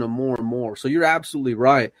watching them more and more. So you're absolutely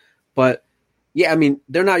right. But yeah, I mean,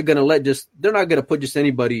 they're not going to put just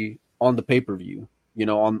anybody on the pay-per-view,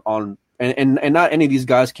 and not any of these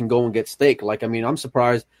guys can go and get stake. Like, I mean, I'm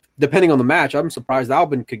surprised, depending on the match, I'm surprised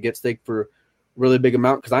Albin could get stake for really big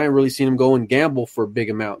amount, because I ain't really seen him go and gamble for big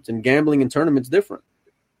amounts, and gambling in tournaments different,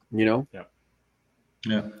 Yeah.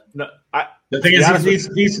 No, the thing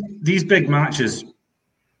is, these big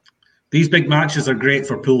matches are great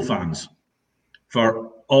for pool fans, for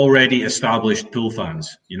already established pool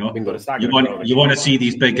fans. You want to see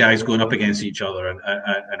these big guys going up against each other and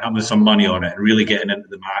having some money on it and really getting into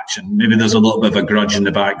the match, and maybe there's a little bit of a grudge in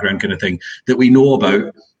the background kind of thing that we know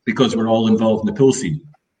about because we're all involved in the pool scene.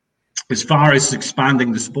 As far as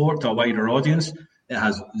expanding the sport to a wider audience, it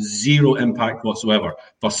has zero impact whatsoever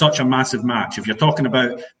for such a massive match. If you're talking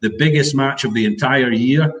about the biggest match of the entire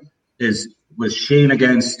year was Shane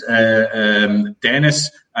against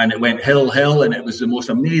Dennis, and it went hill, and it was the most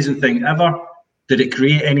amazing thing ever. Did it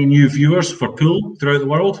create any new viewers for pool throughout the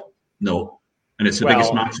world? No. And it's the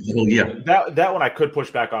biggest match of the whole year. That one I could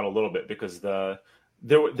push back on a little bit, because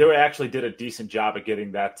they actually did a decent job at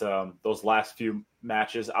getting that those last few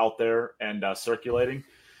matches out there and circulating.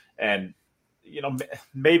 And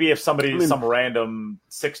maybe if some random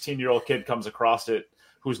 16-year-old kid comes across it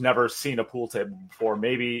who's never seen a pool table before,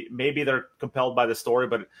 maybe they're compelled by the story.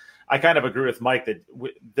 But I kind of agree with Mike that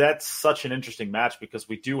that's such an interesting match, because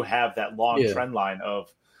we do have that long trend line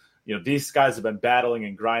of, these guys have been battling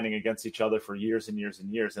and grinding against each other for years and years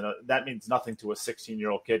and years. And that means nothing to a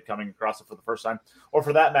 16-year-old kid coming across it for the first time, or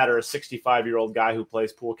for that matter, a 65-year-old guy who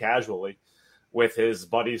plays pool casually with his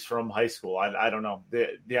buddies from high school. I don't know.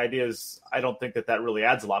 The idea is, I don't think that really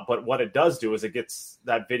adds a lot, but what it does do is it gets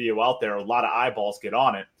that video out there. A lot of eyeballs get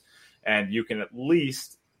on it, and you can at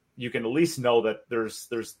least know that there's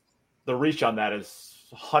the reach on that is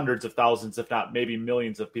hundreds of thousands, if not maybe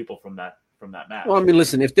millions of people from that match. Well, I mean,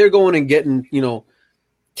 listen, if they're going and getting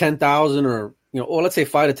 10,000 or let's say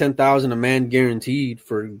 5 to 10,000 a man guaranteed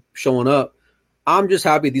for showing up, I'm just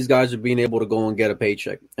happy these guys are being able to go and get a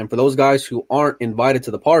paycheck. And for those guys who aren't invited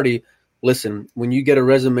to the party, listen, when you get a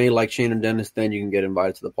resume like Shane and Dennis, then you can get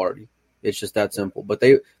invited to the party. It's just that simple. But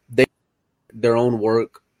they their own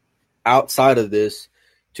work outside of this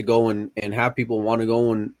to go and have people want to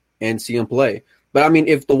go and see them play. But I mean,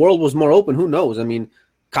 if the world was more open, who knows? I mean,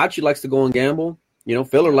 Kachi likes to go and gamble.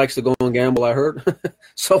 Filler likes to go and gamble, I heard.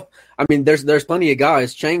 So, I mean, there's plenty of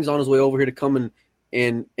guys. Chang's on his way over here to come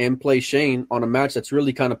and play Shane on a match that's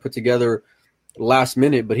really kind of put together last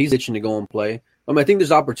minute, but he's itching to go and play. I mean, I think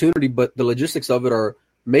there's opportunity, but the logistics of it are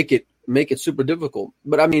make it super difficult.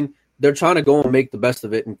 But I mean, they're trying to go and make the best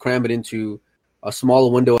of it and cram it into a smaller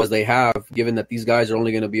window as they have, given that these guys are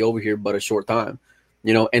only going to be over here but a short time.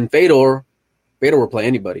 And Fedor will play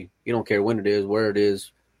anybody. He don't care when it is, where it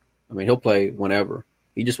is. I mean, he'll play whenever.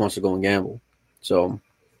 He just wants to go and gamble. So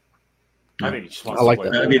I think he just wants I like to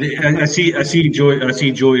play. that. I mean, I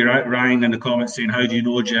see Joey Ryan in the comments saying, "How do you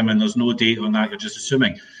know, Jim?" And there's no date on that. You're just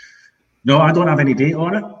assuming. No, I don't have any date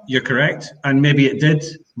on it. You're correct, and maybe it did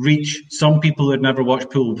reach some people who had never watched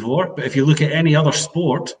pool before. But if you look at any other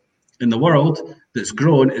sport in the world that's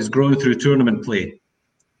grown, is grown through tournament play.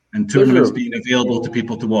 And tournaments being available to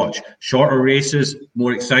people to watch. Shorter races,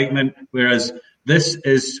 more excitement, whereas this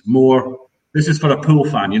is for a pool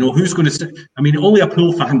fan. Who's going to sit? I mean, only a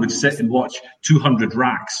pool fan would sit and watch 200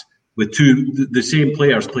 racks with the same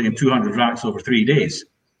players playing 200 racks over 3 days.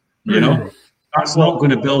 That's not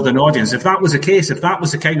going to build an audience. If that was the case, if that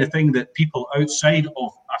was the kind of thing that people outside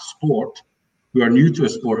of a sport who are new to a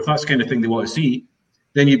sport, if that's the kind of thing they want to see,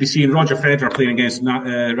 then you'd be seeing Roger Federer playing against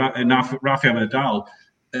Rafael Nadal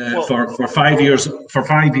for 5 years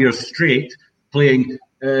straight, playing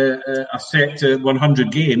a set to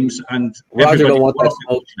 100 games, and Roger don't want that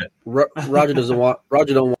smoke. Roger doesn't want.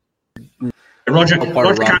 Roger don't want. Roger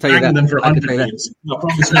can't hang them for 100 games. No,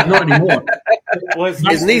 promise not anymore. Well,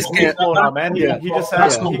 his knees can't hold on, man. He just had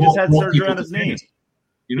surgery on his knee.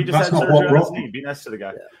 He just had surgery on his knee. Be nice to the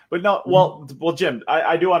guy. But no, well, Jim,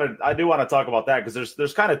 I do want to talk about that, because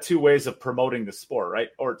there's kind of two ways of promoting the sport, right?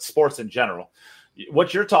 Or sports in general.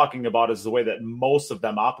 What you're talking about is the way that most of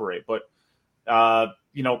them operate, but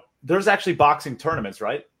there's actually boxing tournaments,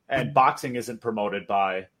 right? And boxing isn't promoted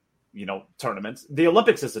by tournaments. The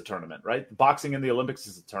Olympics is a tournament, right? Boxing in the Olympics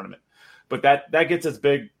is a tournament, but that gets its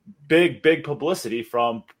big publicity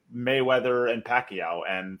from Mayweather and Pacquiao,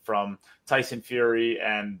 and from Tyson Fury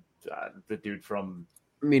and the dude from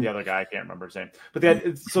the other guy, I can't remember his name.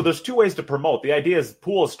 But so there's two ways to promote. The idea is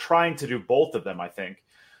Poole is trying to do both of them, I think.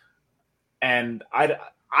 And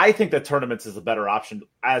I think that tournaments is a better option,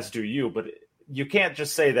 as do you, but you can't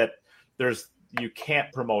just say that you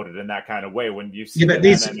can't promote it in that kind of way when you see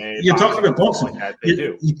MMA. You're talking about boxing. Like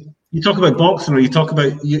that, you talk about boxing, or you talk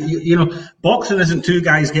about boxing isn't two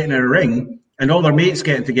guys getting in a ring and all their mates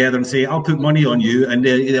getting together and say, "I'll put money on you," and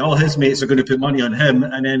all his mates are going to put money on him,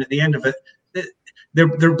 and then at the end of it,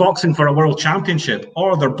 they're boxing for a world championship,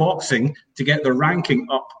 or they're boxing to get their ranking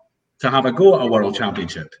up to have a go at a world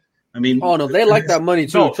championship. I mean, oh no, they like that money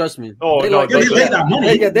too. Trust me. Oh, they like that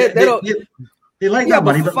money. They like that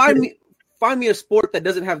money. But find me a sport that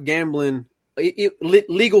doesn't have gambling,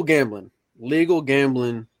 legal gambling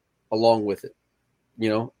along with it.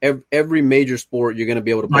 Every major sport you're going to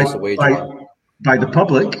be able to place a wager on. By the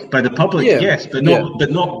public, yes, but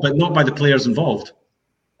not by the players involved.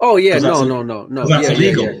 Oh yeah, no. That's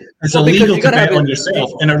illegal. Yeah. It's illegal to bet on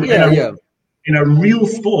yourself in a real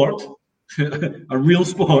sport. A real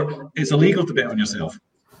sport, it's illegal to bet on yourself.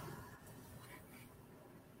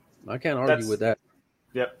 I can't argue with that.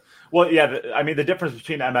 Yep. Well, yeah. The difference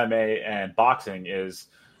between MMA and boxing is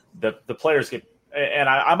the players get, and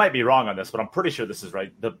I might be wrong on this, but I'm pretty sure this is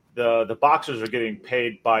right. The boxers are getting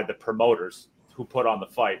paid by the promoters who put on the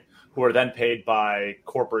fight, who are then paid by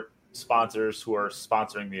corporate sponsors who are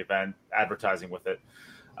sponsoring the event, advertising with it.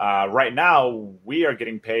 Right now, we are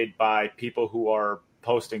getting paid by people who are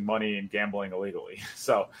posting money and gambling illegally.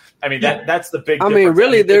 So, that's the big difference.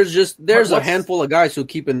 Really, there's a handful of guys who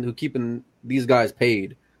keeping these guys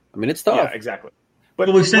paid. It's tough. Yeah, exactly.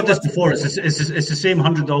 But we've said this before. It's the same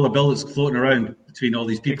 $100 bill that's floating around between all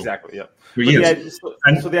these people. Exactly. Yeah. For years.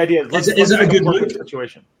 So the idea is, is it a good look?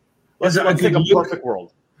 Situation. Let's take a perfect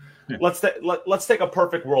world. Yeah. Let's take a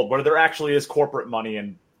perfect world where there actually is corporate money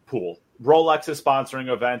in Poole. Rolex is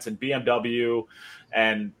sponsoring events, and BMW,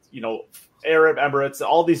 and Arab Emirates,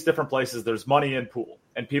 all these different places. There's money in Poole,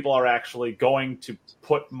 and people are actually going to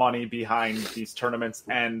put money behind these tournaments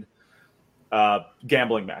and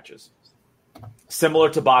gambling matches, similar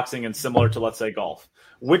to boxing and similar to, let's say, golf.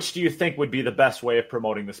 Which do you think would be the best way of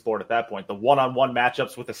promoting the sport at that point? The one-on-one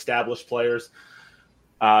matchups with established players,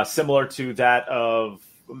 similar to that of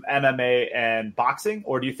MMA and boxing,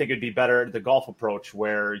 or do you think it'd be better the golf approach,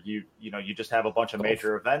 where you just have a bunch of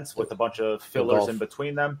major events with a bunch of fillers in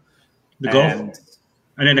between them? The golf,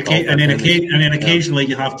 and then occasionally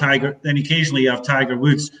you have Tiger. Then occasionally you have Tiger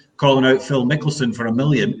Woods calling out Phil Mickelson for $1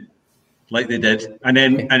 million, like they did, and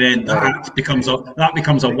then that becomes a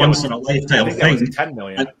once in a lifetime thing. $10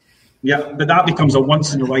 million. But that becomes a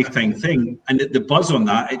once in a lifetime thing, and the buzz on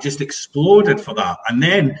that, it just exploded for that, and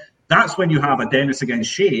then that's when you have a Dennis against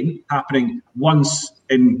Shane happening once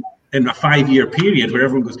in a 5-year period, where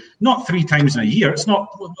everyone goes, not 3 times in a year. It's not.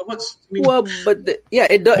 It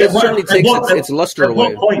does. It certainly takes its luster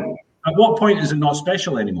away. At what point is it not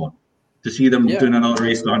special anymore to see them doing another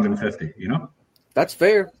race to 150? That's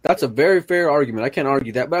fair. That's a very fair argument. I can't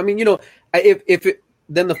argue that. But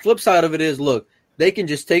then the flip side of it is, look, they can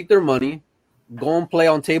just take their money, go and play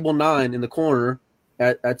on table 9 in the corner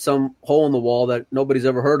at some hole in the wall that nobody's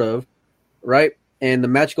ever heard of, right? And the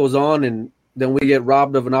match goes on, and then we get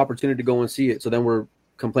robbed of an opportunity to go and see it. So then we're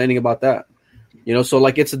complaining about that, So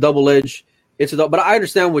it's a double edge. But I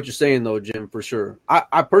understand what you're saying though, Jim, for sure.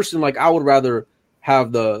 I personally I would rather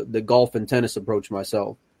have the golf and tennis approach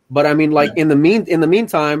myself. But in the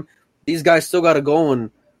meantime, these guys still got to go and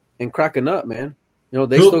crack a nut, man.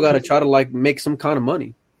 They still got to try to make some kind of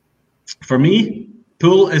money. For me,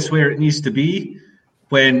 Poole is where it needs to be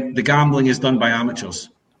when the gambling is done by amateurs.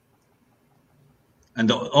 and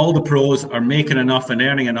all the pros are making enough and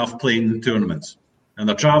earning enough playing tournaments. And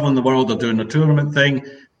they're traveling the world, they're doing the tournament thing,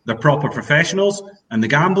 they're proper professionals. And the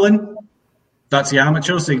gambling, that's the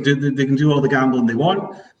amateurs. They can do all the gambling they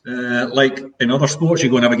want. Like in other sports, you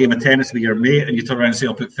go and have a game of tennis with your mate and you turn around and say,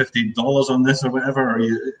 I'll put $50 on this or whatever, or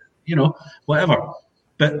you know, whatever.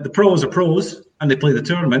 But the pros are pros and they play the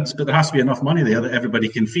tournaments, but there has to be enough money there that everybody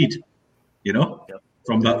can feed, you know,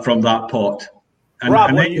 from that pot. And, Rob,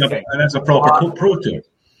 and what then do you think? and it's a proper pro tour,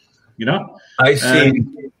 you know. I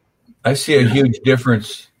see a huge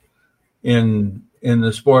difference in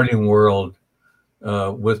the sporting world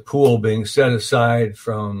with pool being set aside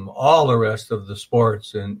from all the rest of the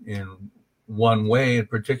sports in one way in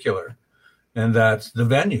particular, and that's the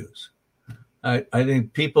venues. I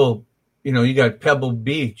think people, you know, you got Pebble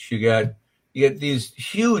Beach, you get these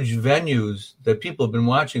huge venues that people have been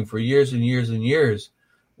watching for years and years and years.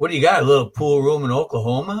 What do you got? A little pool room in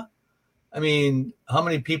Oklahoma? I mean, how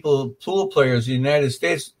many pool players in the United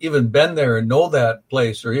States even been there and know that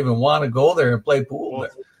place or even want to go there and play pool there?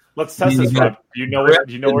 Let's test this, Rob. Do you know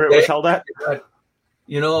where it was held at?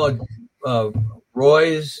 You know,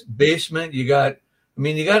 Roy's basement. You got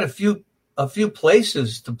a few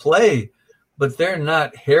places to play, but they're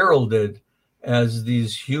not heralded as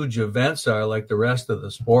these huge events are like the rest of the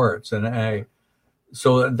sports.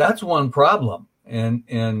 So that's one problem.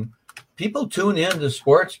 And people tune into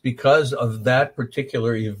sports because of that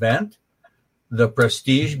particular event, the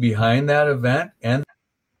prestige behind that event, and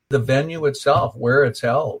the venue itself, where it's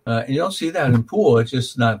held. You don't see that in pool. It's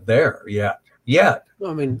just not there yet.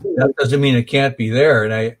 I mean, that doesn't mean it can't be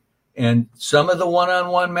there. And some of the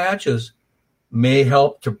one-on-one matches may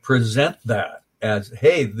help to present that as,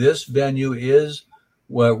 hey, this venue is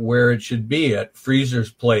where it should be at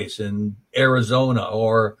Freezer's Place in Arizona,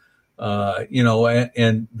 or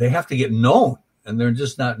and they have to get known, and they're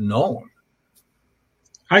just not known.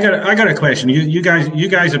 I got a question. You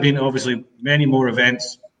guys have been obviously many more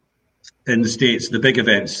events in the States, the big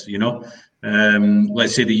events, you know.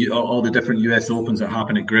 Let's say all the different US Opens that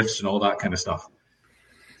happen at Griff's and all that kind of stuff.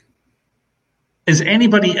 Is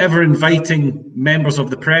anybody ever inviting members of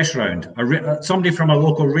the press round, somebody from a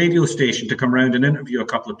local radio station to come round and interview a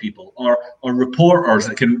couple of people, or reporters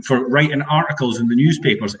that for writing articles in the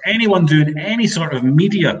newspapers, anyone doing any sort of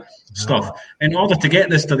media stuff in order to get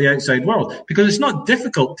this to the outside world? Because it's not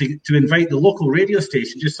difficult to invite the local radio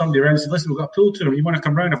station, just somebody around and say, listen, we've got a pool tournament, you want to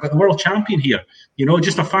come round? I've got the world champion here, you know,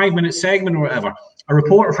 just a 5-minute segment or whatever. A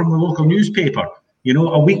reporter from the local newspaper, you know,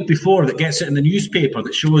 a week before, that gets it in the newspaper,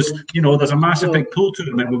 that shows, you know, there's a massive big pool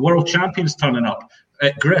tournament with world champions turning up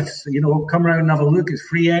at Griff's, you know, come around and have a look. It's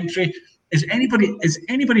free entry. Is anybody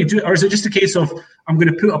doing, or is it just a case of, I'm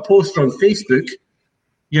going to put a poster on Facebook,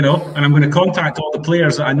 you know, and I'm going to contact all the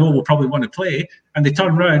players that I know will probably want to play, and they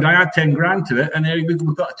turn around, I add 10 grand to it, and there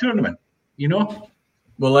we've got a tournament, you know?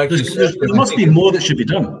 Well, like you said, there must be more that should be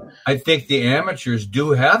done. I think the amateurs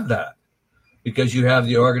do have that, because you have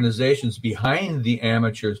the organizations behind the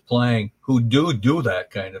amateurs playing who do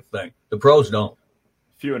that kind of thing. The pros don't.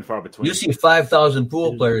 Few and far between. You see 5,000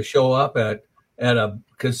 pool players show up at a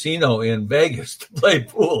casino in Vegas to play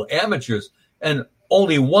pool, amateurs, and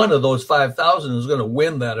only one of those 5,000 is going to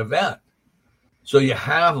win that event. So you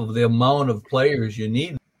have the amount of players you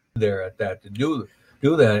need there at that to do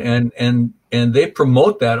that, and they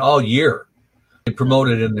promote that all year. They promote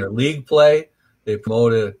it in their league play. They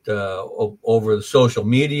promote it over the social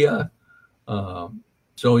media. Their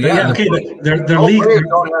league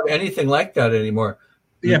don't have anything like that anymore.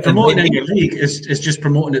 Yeah, promoting it in your league is just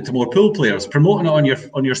promoting it to more pool players. Promoting it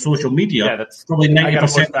on your social media, that's probably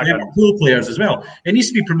 90% of them are pool players as well. It needs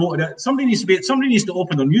to be promoted. Somebody needs to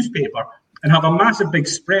open their newspaper and have a massive big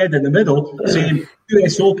spread in the middle saying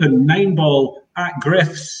US Open 9-ball at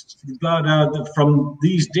Griff's from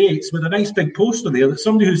these dates, with a nice big poster there that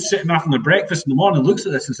somebody who's sitting after their breakfast in the morning looks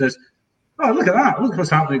at this and says, oh, look at that. Look what's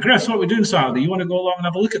happening at Griff's. What are we doing Saturday? You want to go along and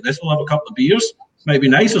have a look at this? We'll have a couple of beers. Might be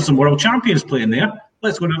nice. There's some world champions playing there.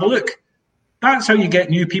 Let's go and have a look. That's how you get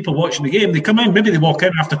new people watching the game. They come in, maybe they walk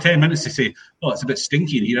in after 10 minutes, they say, oh, it's a bit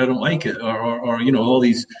stinky in here, I don't like it. Or you know, all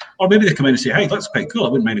these. Or maybe they come in and say, hey, that's quite cool. I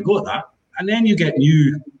wouldn't mind a go at that. And then you get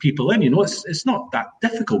new people in. You know, it's not that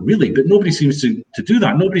difficult, really, but nobody seems to do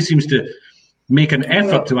that. Nobody seems to make an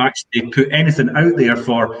effort to actually put anything out there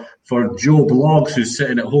for Joe Blogs, who's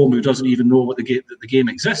sitting at home, who doesn't even know what the game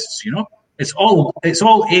exists, you know? It's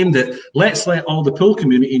all aimed at, let's let all the pool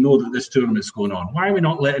community know that this tournament's going on. Why are we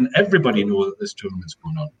not letting everybody know that this tournament's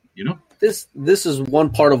going on, you know? This is one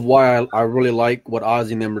part of why I really like what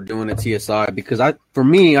Ozzy and them are doing at TSI, because for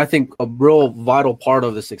me, I think a real vital part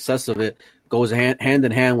of the success of it, goes hand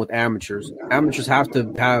in hand with amateurs. Amateurs have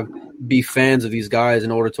to be fans of these guys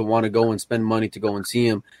in order to want to go and spend money to go and see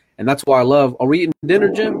them. And that's why I love. Are we eating dinner,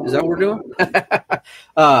 Jim? Is that what we're doing?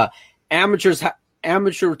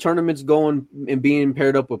 Amateur tournaments going and being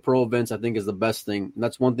paired up with pro events, I think, is the best thing. And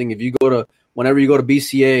that's one thing. If you whenever you go to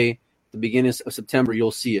BCA, the beginning of September,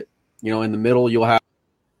 you'll see it. In the middle, you'll have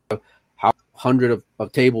 100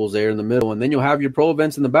 of tables there in the middle, and then you'll have your pro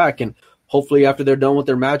events in the back. And hopefully, after they're done with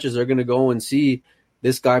their matches, they're going to go and see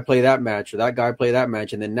this guy play that match or that guy play that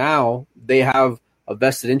match. And then now they have a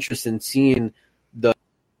vested interest in seeing the.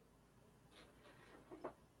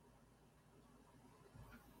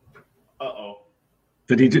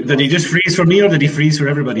 Did he just freeze for me, or did he freeze for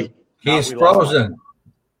everybody? He's frozen.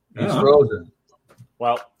 He's frozen.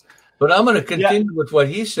 Well, but I'm going to continue with what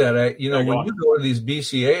he said. When you go to these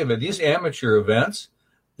BCA events, these amateur events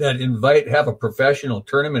that have a professional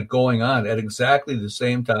tournament going on at exactly the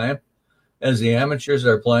same time as the amateurs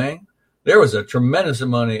are playing, there was a tremendous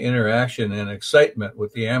amount of interaction and excitement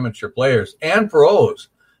with the amateur players and pros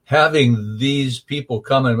having these people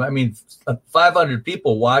come in. I mean, 500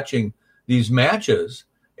 people watching these matches,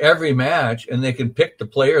 every match, and they can pick the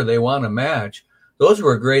player they want to match. Those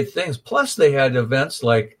were great things. Plus, they had events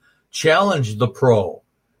like Challenge the Pro,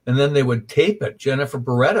 and then they would tape it. Jennifer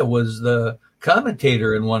Beretta was the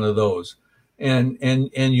commentator in one of those. And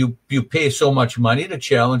you pay so much money to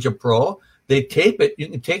challenge a pro, they tape it. You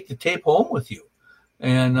can take the tape home with you.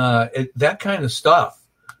 And that kind of stuff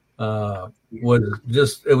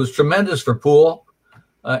was tremendous for pool.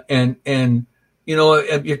 You're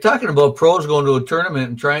talking about pros going to a tournament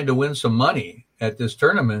and trying to win some money at this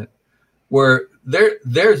tournament, where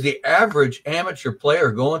there's the average amateur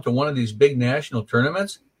player going to one of these big national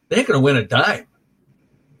tournaments. They ain't going to win a dime.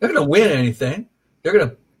 They're going to win anything. They're going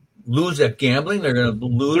to lose at gambling. They're going to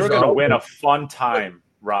lose. They're going to win a fun time,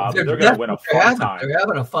 Rob. They're going to win a fun time. They're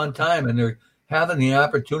having a fun time, and they're having the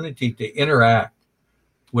opportunity to interact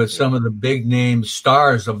with some of the big name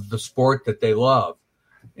stars of the sport that they love.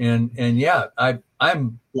 I'm Nate.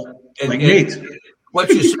 What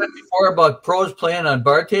you said before about pros playing on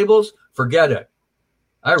bar tables, forget it.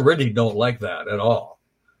 I really don't like that at all.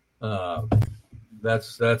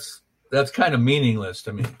 That's kind of meaningless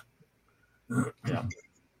to me. Yeah.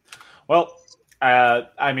 Well, I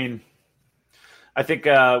think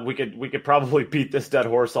we could probably beat this dead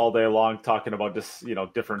horse all day long talking about just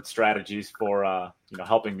different strategies for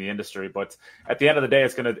helping the industry. But at the end of the day,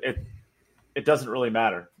 it doesn't really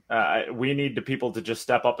matter. We need the people to just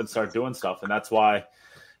step up and start doing stuff. And that's why,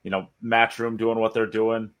 Matchroom doing what they're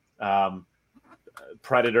doing.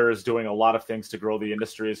 Predator is doing a lot of things to grow the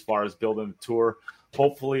industry as far as building the tour.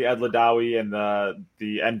 Hopefully Ed Ladawi and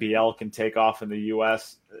the NBL can take off in the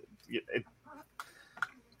U.S.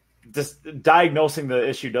 Just diagnosing the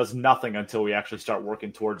issue does nothing until we actually start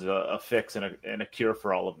working towards a fix and a cure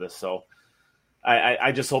for all of this. So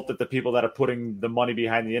I just hope that the people that are putting the money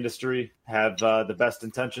behind the industry have the best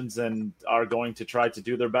intentions and are going to try to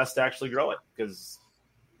do their best to actually grow it. Because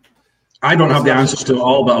I don't have the answers to it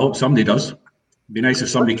all, but I hope somebody does. It'd be nice if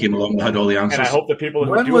somebody came along that had all the answers. And I hope the people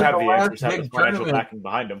who do have the answers have the financial backing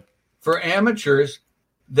behind them. For amateurs,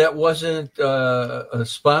 that wasn't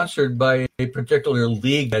sponsored by a particular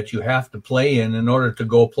league that you have to play in order to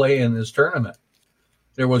go play in this tournament.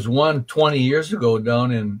 There was one 20 years ago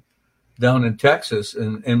down in Texas,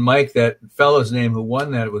 and Mike, that fellow's name who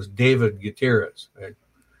won that was David Gutierrez. I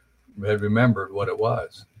had remembered what it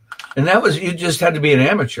was. And that was, you just had to be an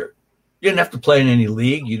amateur. You didn't have to play in any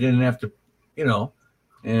league. You didn't have to,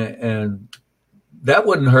 and that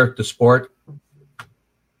wouldn't hurt the sport.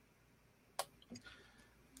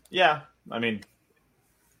 Yeah. I think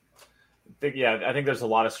there's a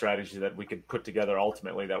lot of strategy that we could put together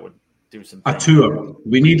ultimately that would do some things. A tour.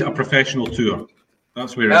 We need a professional tour.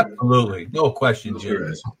 That's where absolutely no question,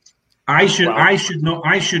 Jim. I should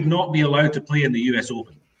not be allowed to play in the US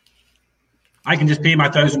Open. I can just pay my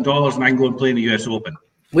 $1,000 and I can go and play in the US Open.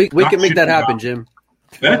 We can make that happen, Jim.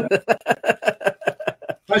 Yeah?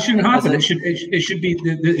 That shouldn't happen. It should be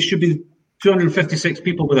 256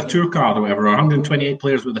 people with a tour card or whatever, or 128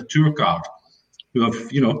 players with a tour card who have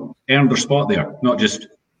earned their spot there. Not just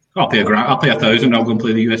I'll pay $1,000. I'll go and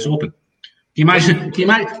play the US Open. Can you imagine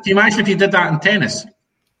if you did that in tennis?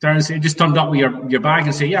 Just turned up with your bag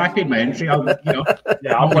and say, "Yeah, I paid my entry." I'll play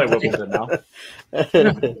Wimbledon now.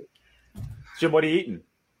 Jim, what are you eating?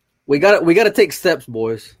 We got to take steps,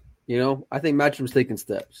 boys. I think Matchroom's taking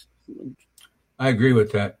steps. I agree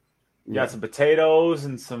with that. You got some potatoes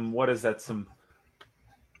and some, what is that? Some,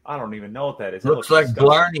 I don't even know what that is. Looks like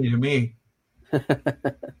Blarney to me.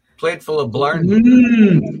 Plate full of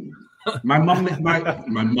Blarney. My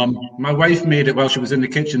wife made it while she was in the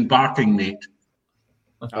kitchen barking, Nate.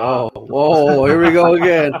 Oh, here we go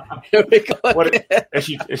again. Here we go again. Is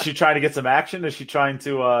she trying to get some action? Is she trying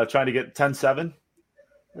to get 10-7?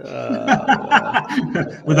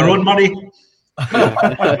 With her own money?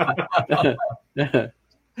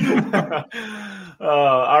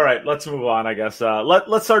 All right, let's move on, I guess.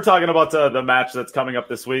 Let's start talking about the match that's coming up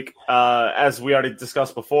this week. As we already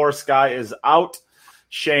discussed before, Sky is out.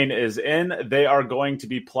 Shane is in. They are going to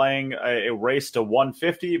be playing a race to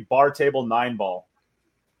 150, bar table 9-ball.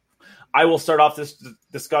 I will start off this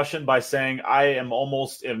discussion by saying I am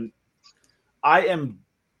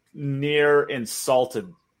near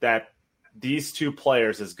insulted that these two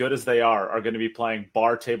players, as good as they are going to be playing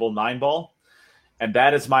bar table 9-ball. And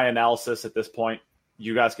that is my analysis at this point.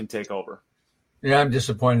 You guys can take over. Yeah, I'm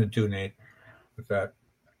disappointed too, Nate, with that.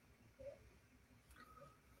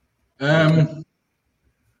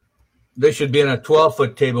 They should be in a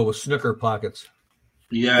 12-foot table with snooker pockets.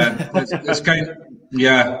 Yeah, it's kind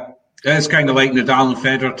of like Nadal and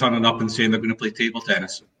Federer turning up and saying they're going to play table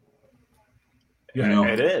tennis. Yeah, you know?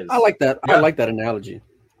 It is. I like that. Yeah. I like that analogy.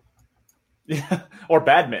 Yeah, or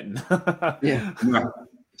badminton. Yeah.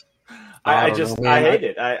 I hate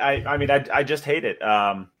it. I just hate it.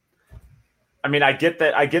 I get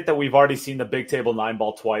that we've already seen the big table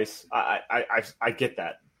 9-ball twice. I get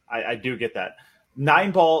that. I do get that.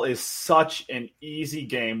 9-ball is such an easy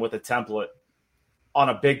game with a template on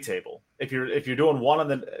a big table. If you're doing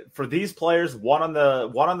for these players, one on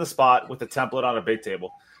the spot with a template on a big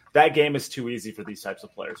table, that game is too easy for these types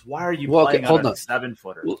of players. Why are you playing on a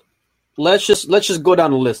 7-footer? Let's just go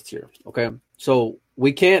down the list here. Okay. So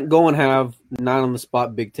we can't go and have 9 on the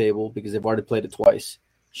spot big table because they've already played it twice.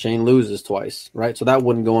 Shane loses twice, right? So that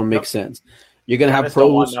wouldn't go and make sense. You're going to have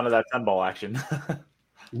pros. None of that 10-ball action.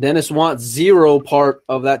 Dennis wants 0 part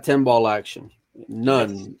of that 10-ball action.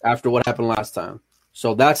 None after what happened last time.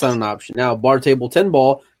 So that's not an option. Now, bar table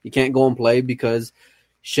 10-ball, you can't go and play because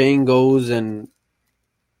Shane goes and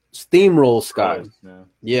steamrolls Sky.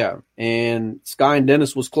 Yeah. And Sky and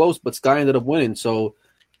Dennis was close, but Sky ended up winning. So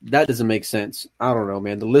that doesn't make sense. I don't know,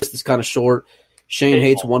 man. The list is kind of short. Shane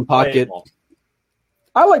hates one pocket.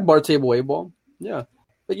 I like bar table 8-ball. Yeah.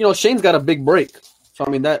 But, Shane's got a big break. So,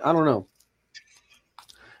 I don't know.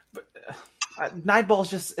 9-ball is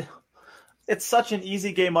just – it's such an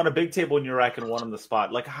easy game on a big table when you're racking 1 on the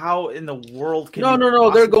spot. Like, how in the world can No.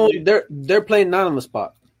 They're playing 9 on the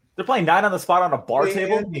spot. They're playing 9 on the spot on a bar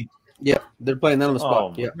table? Yeah, they're playing 9 on the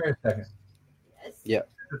spot. Yeah. Wait a second. Yeah.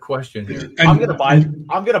 Good question here. I'm gonna buy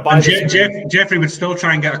Jeffrey would still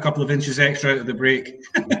try and get a couple of inches extra out of the break.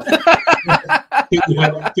 Put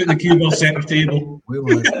the cue ball center table. He'd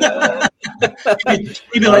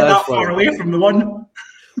be like that far away from the one.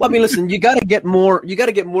 Well, listen, you got to get more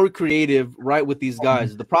creative, right, with these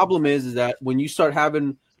guys. The problem is that when you start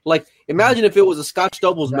having, like, imagine if it was a Scotch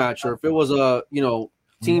doubles match, or if it was a,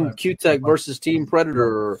 Team Q-Tech versus Team Predator,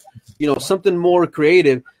 or, something more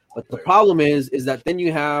creative. But the problem is that then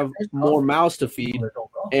you have more mouths to feed,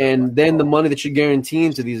 and then the money that you're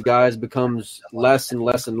guaranteeing to these guys becomes less and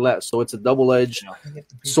less and less. So it's a double-edged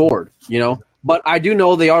sword, But I do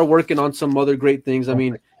know they are working on some other great things.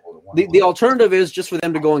 The alternative is just for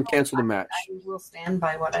them to go and cancel the match. I will stand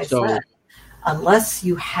by what I said, unless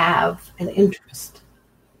you have an interest.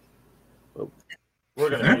 We're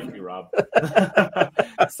going to meet you, Rob.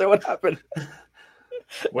 So what happened?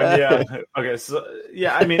 Okay. So,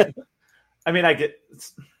 I get.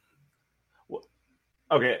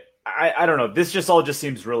 Okay. I don't know. This all just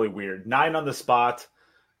seems really weird. 9 on the spot,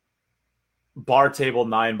 bar table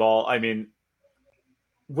 9-ball.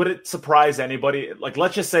 Would it surprise anybody? Like,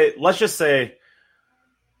 let's just say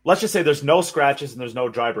there's no scratches and there's no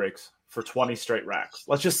dry breaks for 20 straight racks.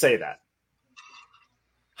 Let's just say that.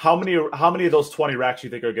 How many of those 20 racks do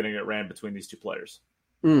you think are going to get ran between these two players?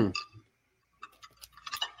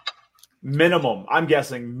 Minimum, I'm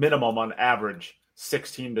guessing minimum on average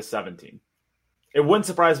 16 to 17. It wouldn't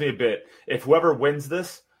surprise me a bit if whoever wins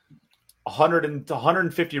this 100 to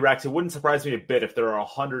 150 racks. It wouldn't surprise me a bit if there are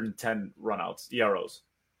 110 runouts, EROs.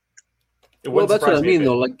 Well, that's what I mean,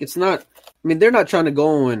 though. Like, it's not. They're not trying to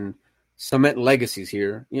go and cement legacies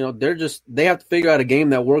here. They have to figure out a game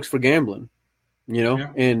that works for gambling.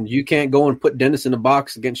 And you can't go and put Dennis in a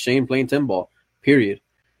box against Shane playing 10-ball. Period.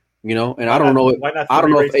 And I don't know. I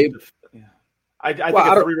don't know if I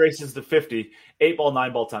think 3 races to 50, 8-ball,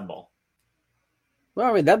 9-ball, 10-ball.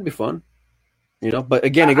 Well, that'd be fun. But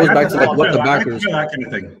again, it goes back to what the backers. That kind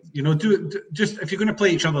of thing. Just if you're going to play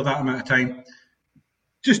each other that amount of time,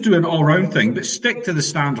 just do an all-round thing, but stick to the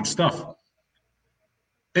standard stuff.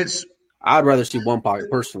 I'd rather see 1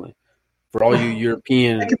 pocket personally. For all you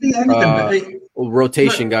European It can be anything,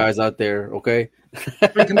 rotation guys out there, okay?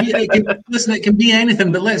 It can be anything, but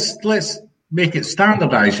let's make it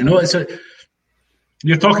standardized. You know,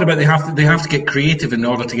 you're talking about they have to get creative in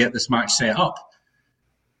order to get this match set up.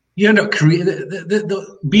 You end up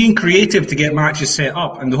being creative to get matches set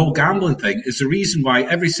up, and the whole gambling thing is the reason why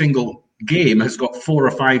every single game has got 4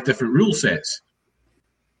 or 5 different rule sets.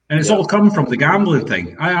 And it's all come from the gambling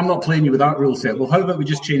thing. I'm not playing you with that rule set. Well, how about we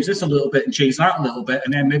just change this a little bit and change that a little bit,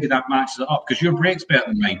 and then maybe that matches it up because your break's better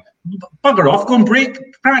than mine. Bugger off, go and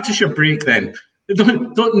practice your break then.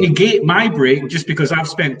 Don't negate my break just because I've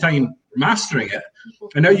spent time mastering it.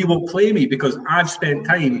 And now you won't play me because I've spent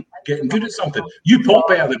time getting good at something. You pot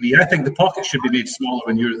better than me. I think the pocket should be made smaller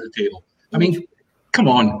when you're at the table. I mean, come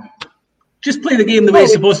on. Just play the game the way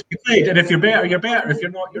it's supposed to be played. And if you're better, you're better. If you're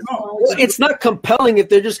not, you're not. It's not compelling if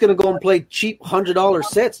they're just going to go and play cheap $100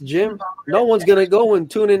 sets, Jim. No one's going to go and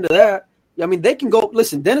tune into that. I mean, they can go –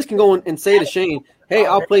 listen, Dennis can go and say to Shane, hey,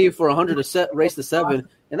 I'll play you for 100 a set, race to 7,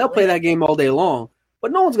 and they'll play that game all day long.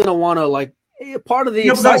 But no one's going to want to, like – part of the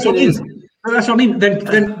excitement is – That's what I mean.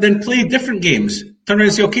 Then play different games. Turn around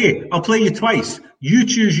and say, okay, I'll play you twice. You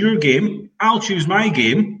choose your game. I'll choose my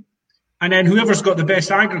game. And then whoever's got the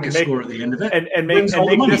best aggregate score at the end of it, and make this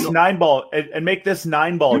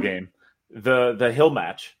 9-ball game the hill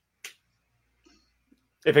match.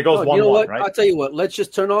 If it goes 1-1, you know what? right? I'll tell you what. Let's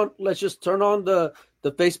just turn on the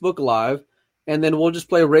Facebook Live, and then we'll just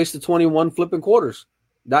play a race to 21 flipping quarters.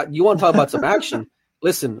 That you want to talk about some action?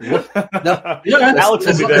 Listen, Alex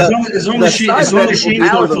will be there. As long as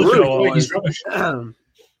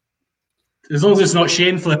it's not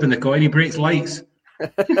Shane flipping the coin, he breaks lights.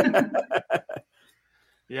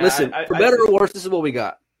 Listen, for better or worse, this is what we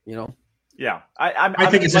got. You know. Yeah, I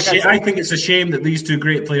think it's a shame that these two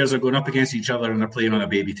great players are going up against each other and they're playing on a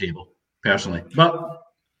baby table. Personally, but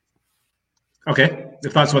okay,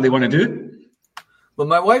 if that's what they want to do. Well,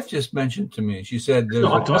 my wife just mentioned to me. She said, "There's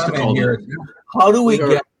a comment here. How do we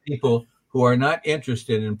get people who are not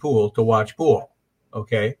interested in pool to watch pool?"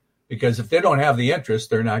 Okay, because if they don't have the interest,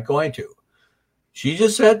 they're not going to. She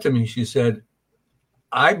just said to me, she said,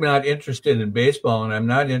 I'm not interested in baseball and I'm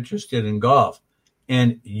not interested in golf.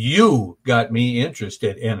 And you got me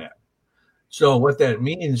interested in it. So what that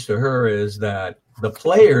means to her is that the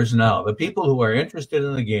players now, the people who are interested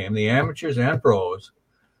in the game, the amateurs and pros,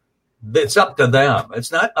 it's up to them.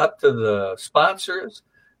 It's not up to the sponsors.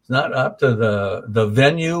 It's not up to the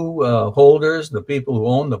venue holders, the people who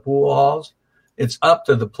own the pool halls. It's up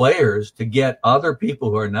to the players to get other people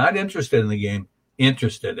who are not interested in the game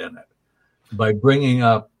interested in it by bringing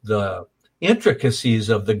up the intricacies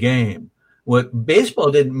of the game. What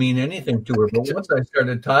baseball didn't mean anything to her, but once I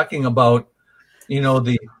started talking about,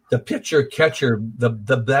 the pitcher catcher, the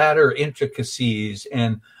batter intricacies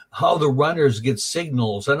and how the runners get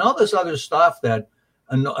signals and all this other stuff that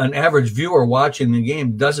an average viewer watching the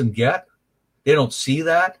game doesn't get. They don't see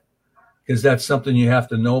that because that's something you have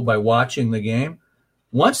to know by watching the game.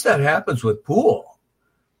 Once that happens with pool,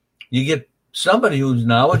 you get somebody who's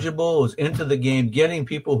knowledgeable, who's into the game, getting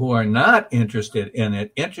people who are not interested in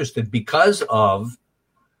it, interested because of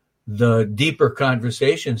the deeper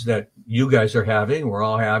conversations that you guys are having, we're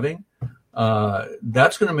all having.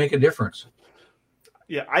 That's going to make a difference.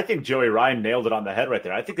 Yeah, I think Joey Ryan nailed it on the head right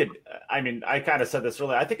there. I think I kind of said this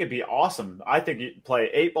earlier. I think it'd be awesome. I think you play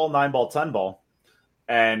 8-ball, 9-ball, 10-ball,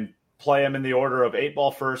 and play them in the order of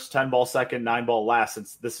 8-ball first, 10-ball second, 9-ball last,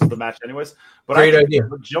 since this is the match anyways. But Great idea.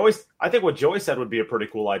 I think what Joey said would be a pretty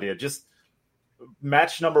cool idea. Just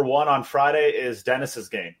match number 1 on Friday is Dennis's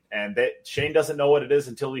game, and Shane doesn't know what it is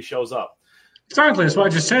until he shows up. Exactly, that's what I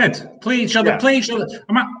just said. Play each other.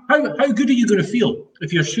 How good are you going to feel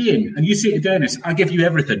if you're Shane and you say to Dennis, I'll give you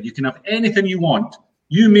everything. You can have anything you want.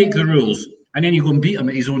 You make the rules, and then you go and beat him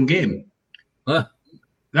at his own game. Huh.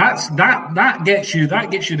 That gets you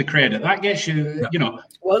the credit. That gets you,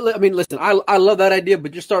 Well, I mean, listen, I love that idea,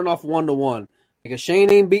 but you're starting off 1-1. Because Shane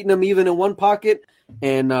ain't beating him even in one pocket,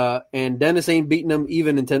 and Dennis ain't beating him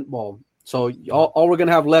even in 10-ball. So all we're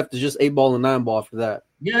gonna have left is just 8-ball and 9-ball after that.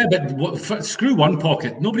 Yeah, but screw one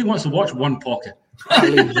pocket. Nobody wants to watch one pocket.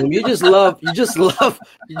 Jim, you just love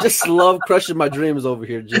crushing my dreams over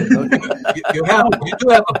here, Jim. You do have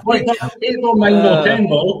a point. 8-ball, 9-ball,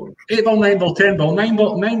 10-ball. 8-ball, 9-ball, 10-ball.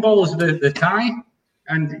 9-ball is the tie.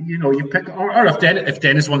 And, you pick – or if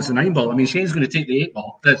Dennis wants the 9-ball, I mean, Shane's going to take the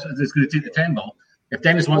 8-ball. That's going to take the 10-ball. If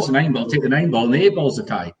Dennis wants the 9-ball, take the 9-ball, and the 8-ball's the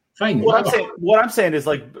tie. Fine. What I'm saying is,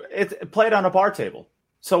 play it on a bar table.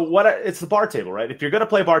 So it's the bar table, right? If you're going to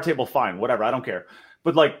play bar table, fine, whatever. I don't care.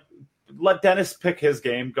 But, let Dennis pick his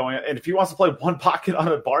game going. And if he wants to play one pocket on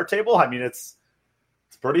a bar table, I mean,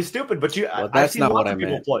 It's pretty stupid, but that's not what I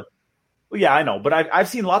meant. Play. Well, yeah, I know, but I've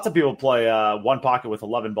seen lots of people play one pocket with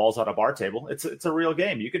 11 balls on a bar table. It's a real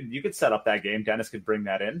game. You could set up that game. Dennis could bring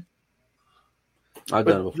that in. I've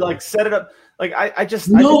done it before. Like set it up. Like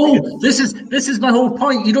this is my whole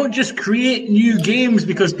point. You don't just create new games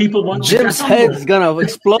because people want. Jim's head's gonna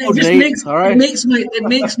explode. It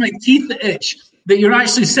makes my teeth itch. That you're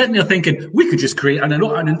actually sitting there thinking we could just create an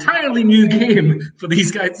entirely new game for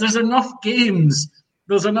these guys. There's enough games.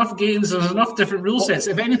 There's enough different rule sets.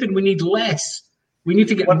 If anything, we need less. We need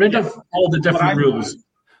to get rid of all the different rules.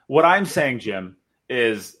 What I'm saying, Jim,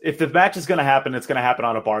 is if the match is going to happen, it's going to happen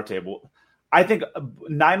on a bar table. I think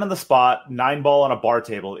 9 on the spot, 9 ball on a bar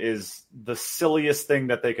table is the silliest thing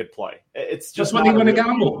that they could play. It's just what they want to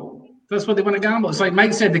gamble. That's what they want to gamble. It's like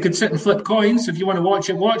Mike said, they could sit and flip coins. If you want to watch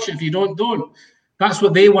it, watch it. If you don't. That's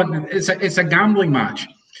what they want. It's a gambling match.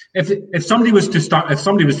 If somebody was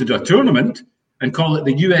to do a tournament and call it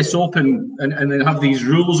the US Open and then have these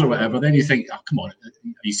rules or whatever, then you think, oh, come on, are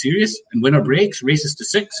you serious? And winner breaks, races to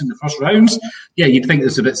 6 in the first rounds. Yeah, you'd think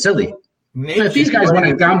it's a bit silly. So if these guys want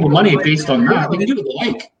to gamble money based on that, they can do what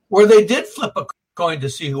they like. Or they did flip a coin to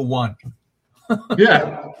see who won.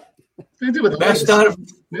 Yeah. They do what they Best out of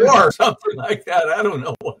 4 or something like that. I don't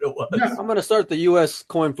know what it was. Yeah. I'm going to start the U.S.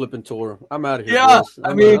 coin flipping tour. I'm out of here. Yeah,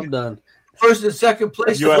 I'm done. First and second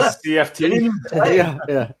place. US CFT. Yeah.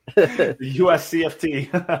 The US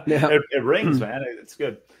CFT. Yeah. It rings, man. It's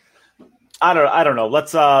good. I don't know.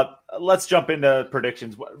 Let's jump into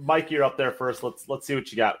predictions. Mike, you're up there first. Let's see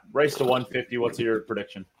what you got. Race to 150. What's your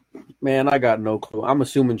prediction? Man, I got no clue. I'm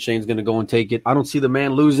assuming Shane's going to go and take it. I don't see the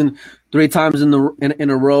man losing 3 times in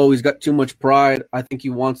a row. He's got too much pride. I think he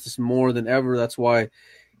wants this more than ever. That's why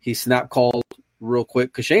he snap called real quick,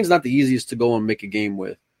 because Shane's not the easiest to go and make a game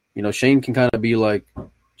with. You know, Shane can kind of be like,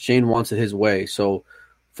 Shane wants it his way. So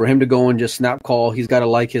for him to go and just snap call, he's got to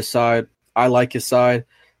like his side. I like his side.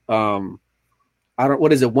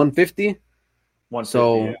 What is it, 150? 150,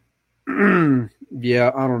 so,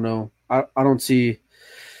 yeah, I don't know. I don't see.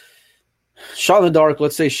 Shot in the dark,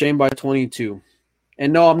 let's say Shane by 22.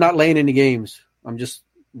 And no, I'm not laying any games. I'm just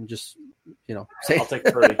saying. I'll take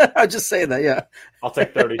 30. I'm just saying that, yeah. I'll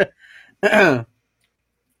take 30.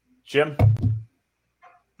 Jim?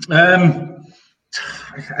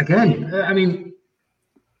 Again, I mean,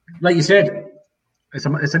 like you said, it's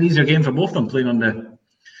an easier game for both of them playing on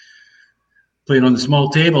the small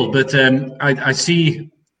table. But I see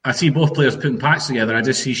both players putting packs together. I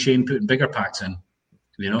just see Shane putting bigger packs in,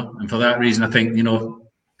 and for that reason, I think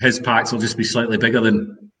his packs will just be slightly bigger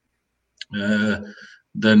than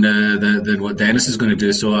what Dennis is going to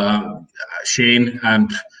do. So Shane,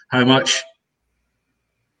 and how much?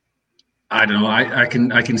 I don't know. I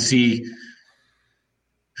can see.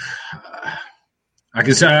 I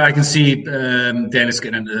can see Dennis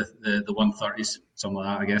getting into the 130s, something like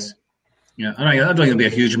that, I guess. Yeah, I don't think it'll be a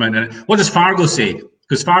huge amount in it. What does Fargo say?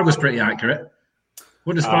 Because Fargo's pretty accurate.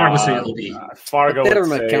 What does Fargo say it'll be? Fargo would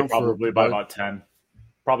say probably by about 10.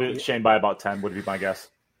 Probably Shane by about 10 would be my guess.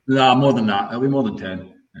 No, more than that. It'll be more than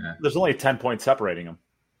 10. Yeah. There's only 10 points separating them.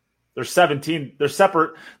 There's 17. There's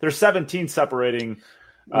 17 separating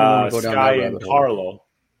Sky and Carlo.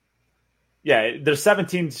 Yeah, there's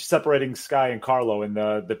 17 separating Sky and Carlo, and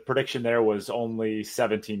the prediction there was only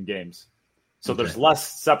 17 games. So there's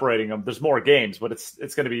less separating them. There's more games, but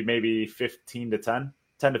it's going to be maybe 15 to 10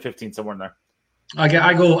 to 15, somewhere in there. I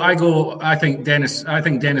think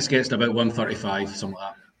Dennis gets to about 135, something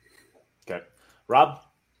like that. Okay, Rob.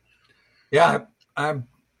 Yeah, I'm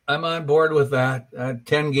on board with that.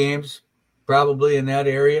 10 games, probably in that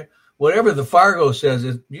area. Whatever the Fargo says,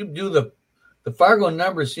 is you do the Fargo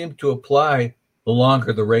numbers seem to apply the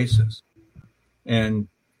longer the races, and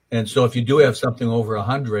so if you do have something over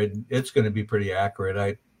 100, it's going to be pretty accurate.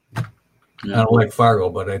 I don't like Fargo,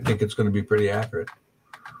 but I think it's going to be pretty accurate.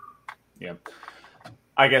 Yeah,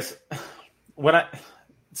 I guess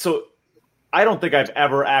I don't think I've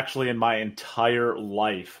ever actually in my entire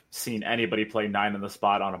life seen anybody play 9 on the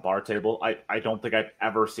spot on a bar table. I don't think I've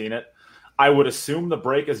ever seen it. I would assume the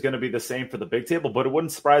break is going to be the same for the big table, but it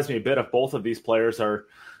wouldn't surprise me a bit if both of these players are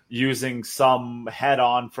using some head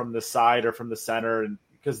on from the side or from the center, and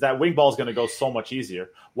because that wing ball is going to go so much easier.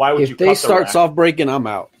 Why would if they start soft breaking? I'm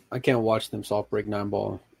out. I can't watch them soft break 9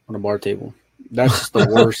 ball on a bar table. That's just the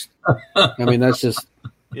worst. I mean, that's just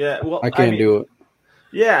I can't do it.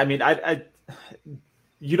 Yeah, I mean, I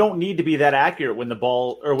you don't need to be that accurate when the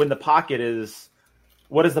ball or when the pocket is.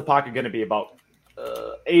 What is the pocket going to be about?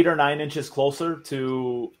 8 or 9 inches closer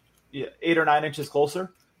to 8 or 9 inches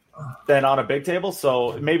closer than on a big table.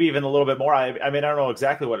 So maybe even a little bit more. I mean, I don't know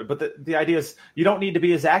exactly what, but the idea is you don't need to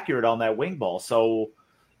be as accurate on that wing ball. So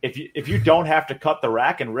if you don't have to cut the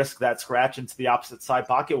rack and risk that scratch into the opposite side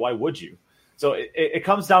pocket, why would you? So it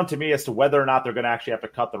comes down to me as to whether or not they're going to actually have to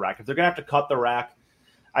cut the rack. If they're going to have to cut the rack,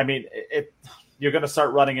 I mean, you're going to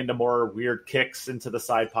start running into more weird kicks into the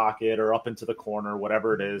side pocket or up into the corner,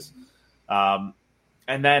 whatever it is. And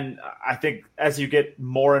then I think as you get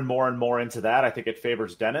more and more and more into that, I think it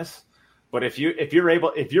favors Dennis. But if you're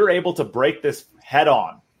able to break this head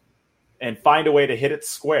on and find a way to hit it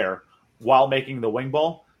square while making the wing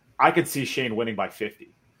ball, I could see Shane winning by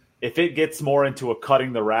 50. If it gets more into a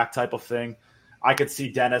cutting the rack type of thing, I could see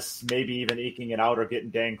Dennis maybe even eking it out or getting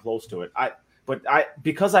dang close to it.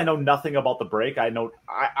 Because I know nothing about the break, I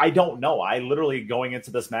don't know. I literally, going into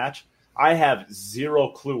this match, I have zero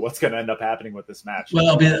clue what's going to end up happening with this match.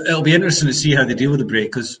 Well, it'll be interesting to see how they deal with the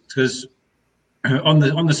break because on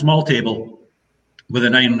the small table with a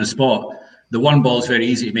 9 on the spot, the one ball is very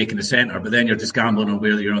easy to make in the center, but then you're just gambling on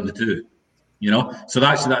where you're on the 2. So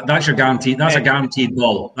that's your guaranteed. That's a guaranteed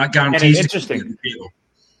ball. That guarantees. And interesting.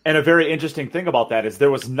 And a very interesting thing about that is there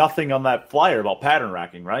was nothing on that flyer about pattern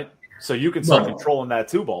racking, right? So you can start controlling that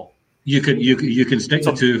 2 ball. You can stick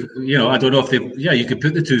the 2. I don't know if you could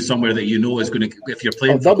put the 2 somewhere that is going to, if you're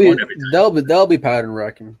playing. They'll be pattern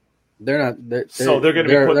racking. They're going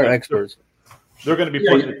to be experts. They're going to be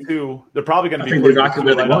putting the 2. They're probably going to be putting racking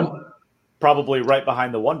where they want. Probably right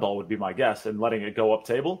behind the 1 ball would be my guess, and letting it go up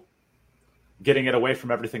table, getting it away from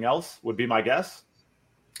everything else would be my guess.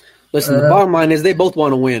 Listen, the bottom line is they both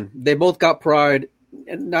want to win. They both got pride,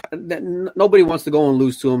 and nobody wants to go and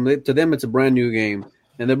lose to them. To them, it's a brand new game,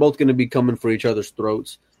 and they're both going to be coming for each other's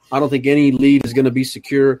throats. I don't think any lead is going to be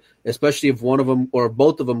secure, especially if one of them or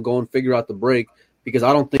both of them go and figure out the break, because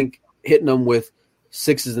I don't think hitting them with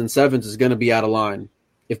 6s and 7s is going to be out of line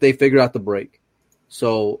if they figure out the break.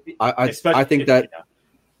 So I think that. Yeah.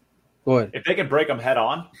 Go ahead. If they can break them head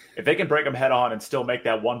on, and still make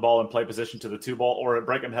that 1 ball and play position to the 2 ball, or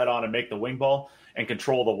break them head on and make the wing ball and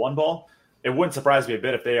control the 1 ball, it wouldn't surprise me a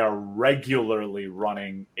bit if they are regularly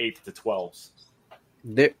running 8s to 12s.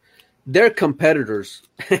 They're competitors,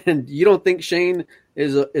 and you don't think Shane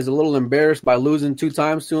is a little embarrassed by losing 2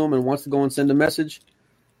 times to him and wants to go and send a message?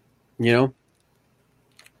 Yep.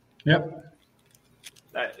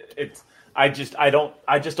 I just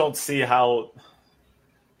don't see how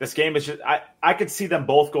this game is. Just I could see them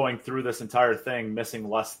both going through this entire thing missing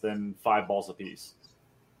less than 5 balls apiece.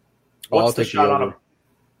 I'll take the over.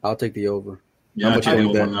 I'll take the over. Yeah, how much can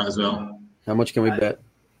we bet on that as well? How much can we bet?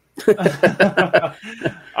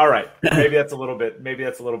 All right, maybe that's a little bit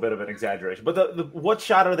of an exaggeration. But what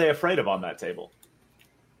shot are they afraid of on that table?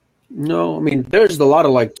 No, I mean there's a lot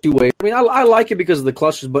of like 2-way. I mean I like it because of the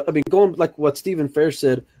clusters, but I mean going like what Stephen Fair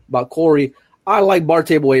said about Corey, I like bar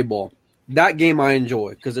table 8 ball. That game I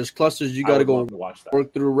enjoy because there's clusters you got to go and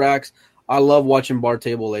work through racks. I love watching bar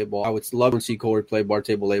table 8 ball. I would love to see Corey play bar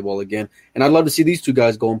table 8 ball again, and I'd love to see these 2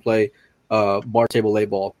 guys go and play bar table 8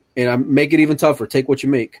 ball, and make it even tougher. Take what you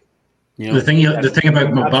make. The thing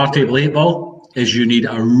about bar table 8 ball is you need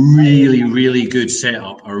a really, really good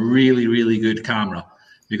setup, a really, really good camera.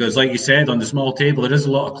 Because like you said, on the small table, there is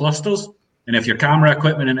a lot of clusters. And if your camera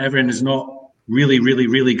equipment and everything is not really, really,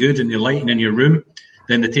 really good and your lighting in your room,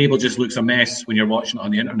 then the table just looks a mess when you're watching it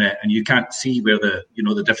on the internet. And you can't see where the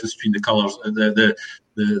difference between the colors,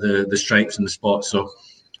 the stripes and the spots. So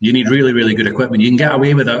you need really, really good equipment. You can get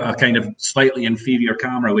away with a kind of slightly inferior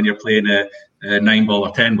camera when you're playing a 9 ball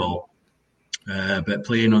or 10 ball. But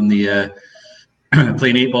playing on the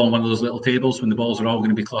playing 8 ball on one of those little tables when the balls are all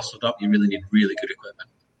going to be clustered up, you really need really good equipment.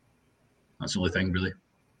 That's the only thing, really.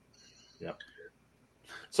 Yeah.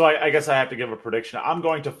 So I guess I have to give a prediction. I'm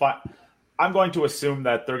going to assume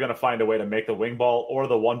that they're going to find a way to make the wing ball or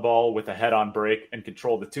the 1 ball with a head-on break and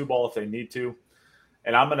control the 2 ball if they need to.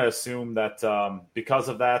 And I'm going to assume that because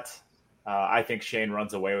of that, I think Shane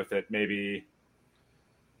runs away with it. Maybe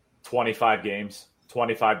 25 games,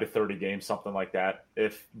 25 to 30 games, something like that.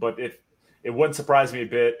 If it wouldn't surprise me a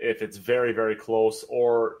bit if it's very, very close,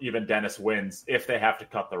 or even Dennis wins if they have to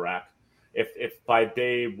cut the rack. If by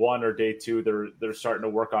day 1 or day 2 they're starting to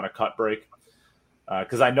work on a cut break,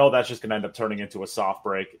 because I know that's just going to end up turning into a soft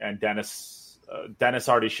break. And Dennis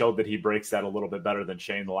already showed that he breaks that a little bit better than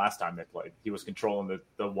Shane the last time they played. He was controlling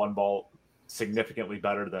the 1 ball significantly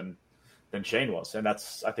better than Shane was, and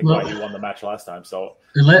that's I think why he won the match last time. So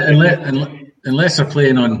unless they're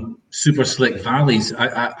playing on super slick valleys,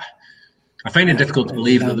 I find it difficult to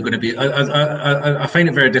believe that they're going to be. I find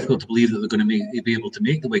it very difficult to believe that they're going to be able to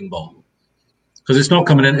make the wing ball, because it's not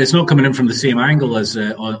coming in. It's not coming in from the same angle as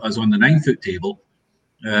on the 9-foot table,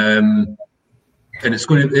 and it's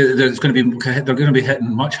going to be. They're going to be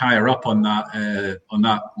hitting much higher up on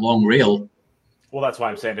that long rail, Well, that's why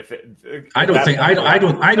I'm saying I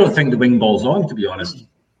don't think the wing ball's on, to be honest,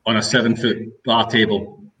 on a 7-foot bar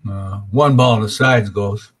table. One ball on the sides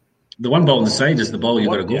goes. The one ball on the side is the ball you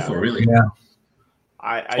got to go for, really. Yeah.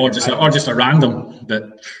 Or just a random.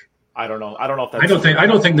 But I don't know. I don't know if that's. I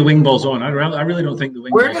don't think the wing ball's on. I really don't think the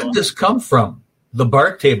wing. Where ball's did on. this come from? The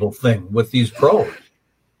bar table thing with these pros.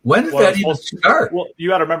 When did that even start? Well, you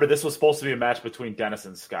got to remember this was supposed to be a match between Dennis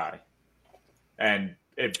and Sky, and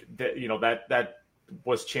that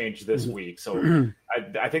was changed this week. So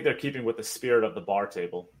I think they're keeping with the spirit of the bar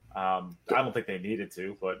table. I don't think they needed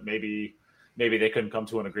to, but maybe they couldn't come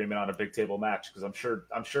to an agreement on a big table match because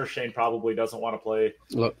I'm sure Shane probably doesn't want to play.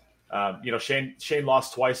 Look, Shane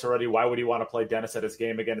lost twice already. Why would he want to play Dennis at his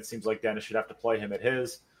game again? It seems like Dennis should have to play him at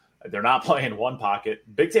his. They're not playing one pocket.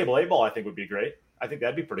 Big table 8-ball, I think, would be great. I think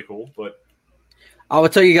that'd be pretty cool. But I will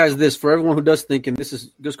tell you guys this for everyone who does think, and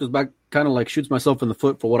this goes back, kind of like shoots myself in the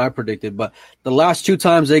foot for what I predicted. But the last 2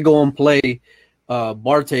 times they go and play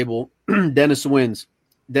bar table, Dennis wins.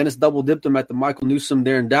 Dennis double dipped him at the Michael Newsom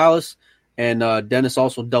there in Dallas, and Dennis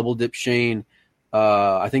also double dipped Shane.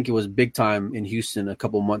 I think it was big time in Houston a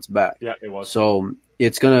couple months back. Yeah, it was. So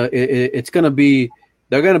it's gonna be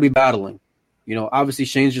they're gonna be battling. Obviously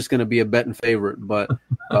Shane's just gonna be a betting favorite, but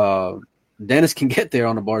Dennis can get there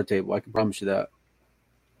on the bar table. I can promise you that.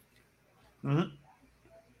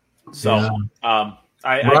 Mm-hmm. So,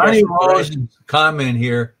 Ronnie Rose's comment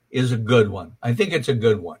here is a good one. I think it's a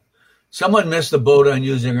good one. Someone missed the boat on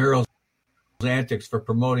using Earl's antics for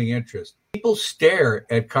promoting interest. People stare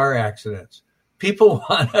at car accidents. People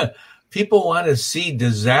want to see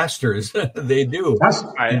disasters. They do.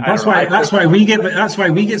 That's why we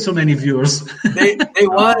get so many viewers. They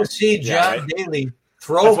want to see John Daly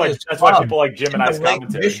throw. That's why people like Jim and I's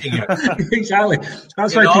commentary. Exactly.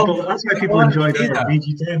 That's why people enjoy the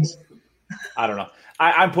BG10s. I don't know.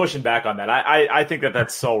 I'm pushing back on that. I think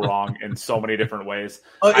that's so wrong in so many different ways.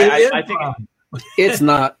 I think it's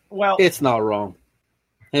not. Well, it's not wrong.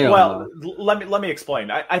 Hell no. let me explain.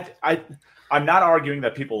 I'm not arguing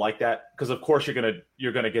that people like that because of course you're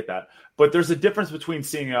gonna get that. But there's a difference between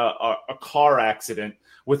seeing a car accident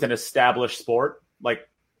with an established sport like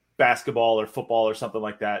basketball or football or something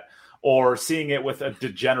like that, or seeing it with a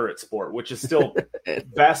degenerate sport, which is still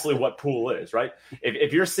vastly what pool is, right?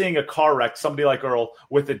 If you're seeing a car wreck, somebody like Earl,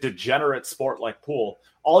 with a degenerate sport like pool,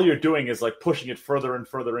 all you're doing is like pushing it further and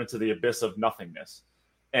further into the abyss of nothingness.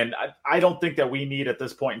 And I don't think that we need at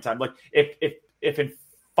this point in time, like if in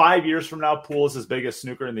 5 years from now, pool is as big as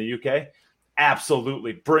snooker in the UK,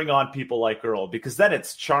 absolutely bring on people like Earl, because then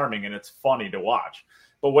it's charming and it's funny to watch.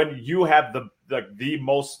 But when you have the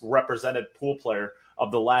most represented pool player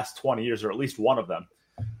of the last 20 years, or at least one of them,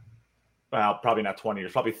 well, probably not 20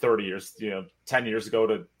 years, probably 30 years, 10 years ago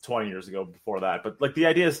to 20 years ago before that. But like the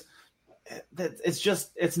idea is that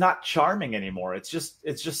it's not charming anymore. It's just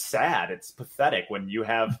sad. It's pathetic when you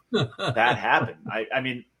have that happen. I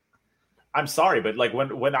mean, I'm sorry, but like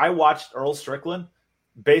when I watched Earl Strickland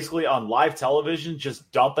basically on live television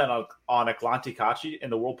just dump on Eklanti Kachi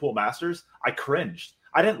in the Whirlpool Masters, I cringed.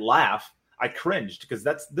 I didn't laugh. I cringed because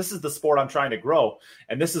this is the sport I'm trying to grow,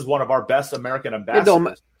 and this is one of our best American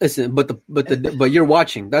ambassadors. Listen, but you're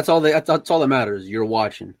watching. That's all that matters. You're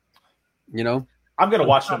watching. I'm going to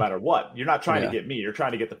watch no matter what. You're not trying to get me. You're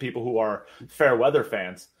trying to get the people who are fair weather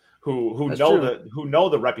fans who know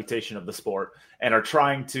the reputation of the sport and are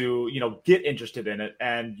trying to get interested in it.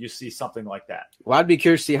 And you see something like that. Well, I'd be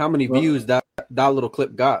curious to see how many views that little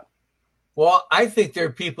clip got. Well, I think there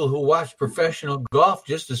are people who watch professional golf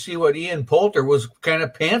just to see what Ian Poulter was kind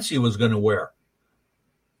of pants he was going to wear.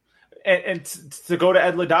 And to go to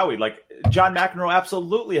Ed Ladawi, like John McEnroe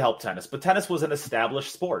absolutely helped tennis, but tennis was an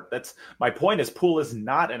established sport. That's my point. Is pool is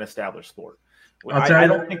not an established sport. I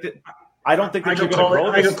don't think that you're going to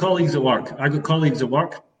grow this. I got colleagues at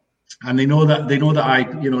work, and they know that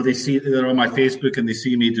they see they're on my Facebook and they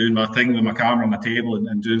see me doing my thing with my camera on my table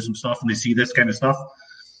and doing some stuff, and they see this kind of stuff.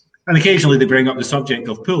 And occasionally they bring up the subject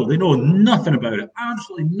of pool. They know nothing about it,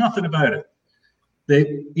 absolutely nothing about it.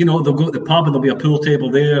 They'll go to the pub and there'll be a pool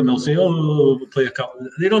table there, and they'll say, "Oh, we'll play a couple."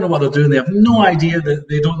 They don't know what they're doing. They have no idea that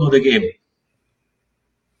they don't know the game.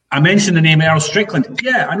 I mentioned the name Earl Strickland.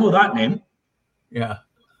 Yeah, I know that name. Yeah.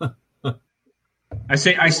 I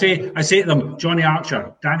say to them, Johnny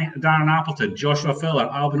Archer, Darren Appleton, Joshua Filler,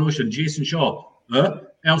 Alvin Ocean, Jason Shaw,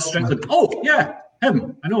 Earl Strickland. Oh yeah,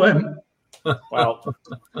 him. I know him. Well,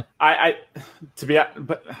 but I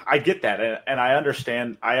get that, and I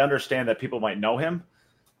understand that people might know him,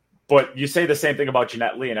 but you say the same thing about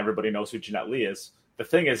Jeanette Lee, and everybody knows who Jeanette Lee is. The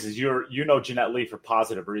thing is you know Jeanette Lee for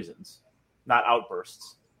positive reasons, not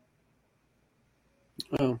outbursts.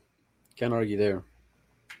 Oh, Can't argue there.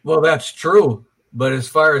 Well, that's true. But as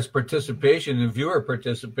far as participation and viewer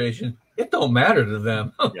participation, it don't matter to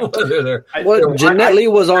them. Whether they're Jeanette Lee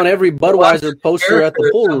was on every Budweiser poster at the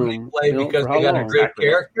pool room. Play because they got a great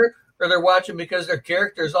character, or they're watching because their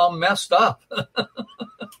character's all messed up.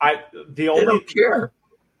 They don't care.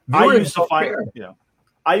 I used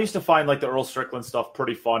to find like the Earl Strickland stuff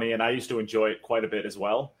pretty funny, and I used to enjoy it quite a bit as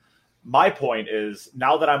well. My point is,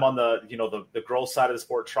 now that I'm on the growth side of the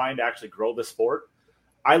sport, trying to actually grow the sport,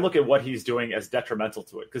 I look at what he's doing as detrimental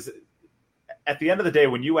to it. Because at the end of the day,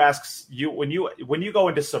 when you go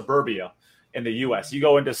into suburbia in the U.S., you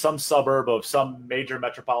go into some suburb of some major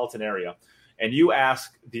metropolitan area, and you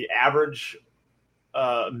ask the average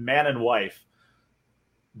man and wife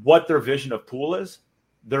what their vision of pool is,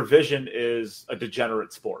 their vision is a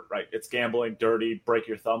degenerate sport, right? It's gambling, dirty, break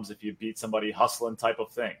your thumbs if you beat somebody, hustling type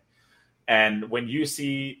of thing. And when you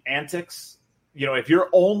see antics, if your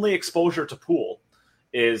only exposure to pool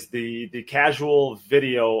is the casual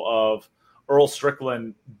video of Earl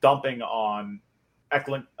Strickland dumping on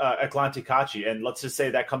Eklenti Kachi, and let's just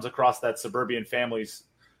say that comes across that suburban family's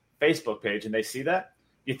Facebook page and they see that,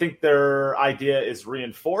 you think their idea is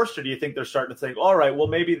reinforced, or do you think they're starting to think, all right, well,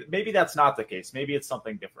 maybe that's not the case. Maybe it's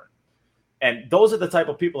something different. And those are the type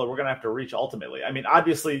of people that we're going to have to reach ultimately. I mean,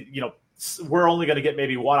 obviously, we're only going to get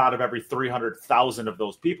maybe one out of every 300,000 of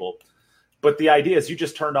those people. But the idea is you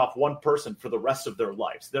just turned off one person for the rest of their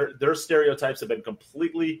lives. Their stereotypes have been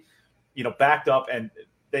completely, backed up, and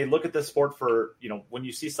they look at this sport for, when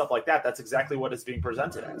you see stuff like that, that's exactly what it's being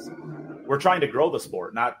presented as. We're trying to grow the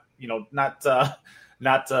sport, not.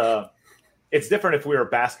 It's different if we were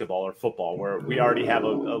basketball or football, where we already have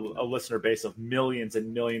a listener base of millions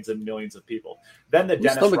and millions and millions of people. Then the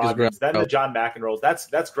Dennis Rodmans, then the John McEnroes.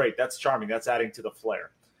 That's great. That's charming. That's adding to the flair.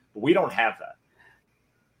 But we don't have that.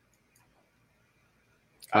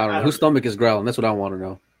 I don't know. Whose stomach is growling? That's what I want to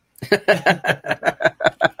know.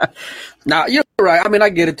 Now, you're right. I mean, I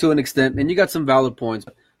get it to an extent, and you got some valid points.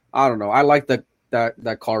 But I don't know. I like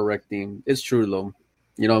that car wreck theme. It's true, though.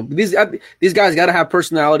 These guys got to have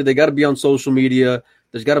personality. They got to be on social media.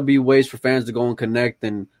 There's got to be ways for fans to go and connect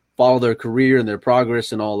and follow their career and their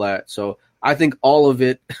progress and all that. So I think all of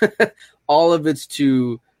it's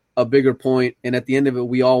to a bigger point. And at the end of it,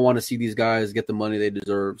 we all want to see these guys get the money they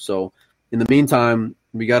deserve. So in the meantime,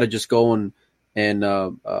 we got to just go and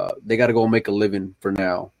they got to go and make a living for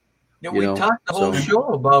now. We talked the whole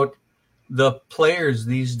show about the players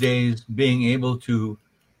these days being able to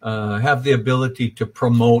have the ability to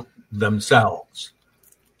promote themselves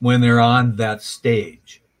when they're on that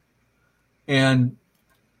stage. And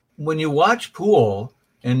when you watch pool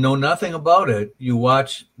and know nothing about it, you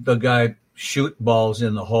watch the guy shoot balls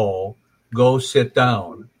in the hole, go sit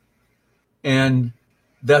down, and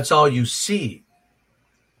that's all you see.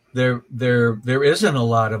 There isn't a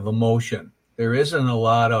lot of emotion. There isn't a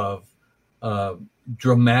lot of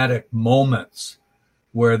dramatic moments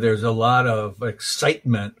where there's a lot of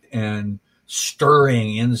excitement and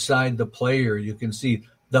stirring inside the player. You can see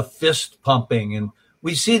the fist pumping, and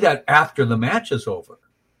we see that after the match is over.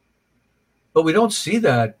 But we don't see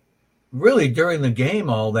that really during the game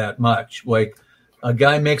all that much. Like a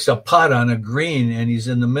guy makes a putt on a green, and he's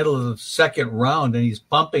in the middle of the second round, and he's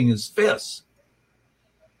pumping his fists.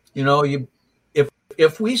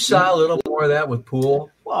 If we saw a little more of that with pool.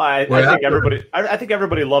 Well, I think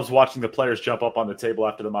everybody loves watching the players jump up on the table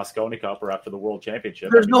after the Mosconi Cup or after the World Championship.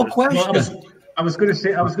 There's no question. Well, I was going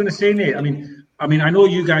to say, Nate. I mean, I know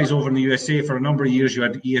you guys over in the USA for a number of years. You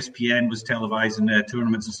had ESPN was televising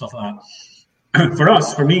tournaments and stuff like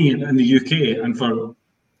that. For me in the UK, and for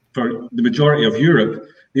the majority of Europe,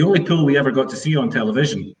 the only pool we ever got to see on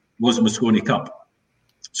television was the Mosconi Cup.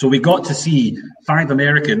 So we got to see 5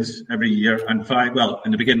 Americans every year, and 5. Well,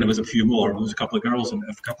 in the beginning there was a few more. There was a couple of girls and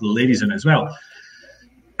a couple of ladies in it as well.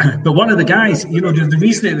 But one of the guys, the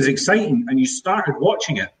reason it was exciting, and you started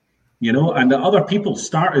watching it, and the other people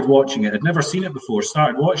started watching it, had never seen it before,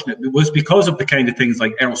 started watching it, was because of the kind of things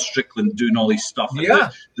like Earl Strickland doing all these stuff,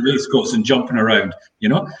 the race course and jumping around.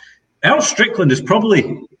 Earl Strickland is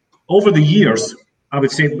probably over the years, I would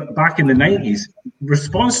say back in the 90s,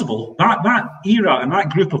 responsible, that era and that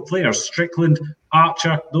group of players, Strickland,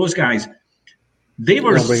 Archer, those guys, they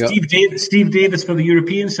were Steve Davis for the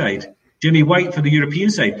European side, Jimmy White for the European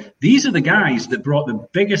side. These are the guys that brought the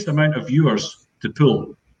biggest amount of viewers to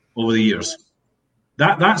pool over the years.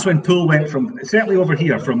 That's when pool went from, certainly over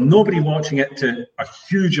here, from nobody watching it to a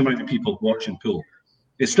huge amount of people watching pool.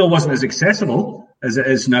 It still wasn't as accessible as it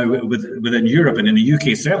is now within Europe, and in the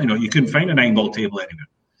UK, certainly not. You couldn't find a 9-ball table anywhere.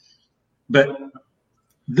 But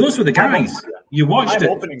Those were the guys. You watched it.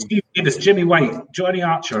 Opening. Steve Davis, Jimmy White, Johnny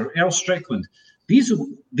Archer, Earl Strickland. These are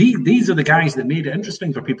the guys that made it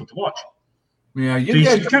interesting for people to watch. Yeah,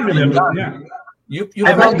 You can't really. Yeah.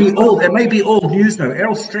 It might be old. It might be old news now.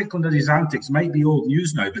 Earl Strickland and his antics might be old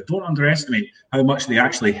news now, but don't underestimate how much they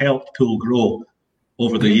actually helped Pool grow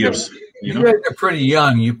over the years. You guys are pretty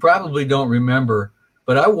young. You probably don't remember,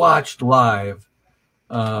 but I watched live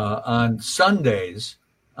on Sundays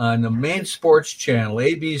on the main sports channel,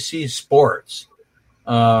 ABC Sports,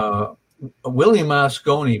 Willie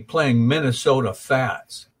Mosconi playing Minnesota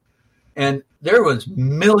Fats. And there was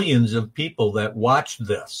millions of people that watched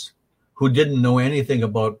this who didn't know anything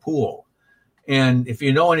about pool. And if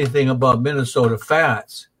you know anything about Minnesota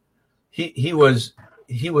Fats, he was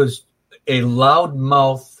a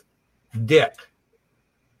loudmouth dick.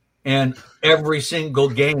 And every single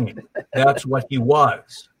game, that's what he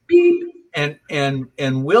was.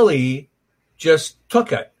 And Willie just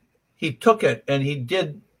took it. He took it and he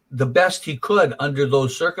did the best he could under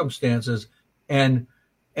those circumstances. And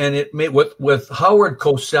it made with Howard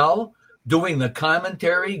Cosell doing the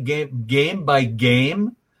commentary game by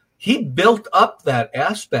game, he built up that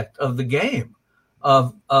aspect of the game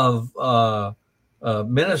of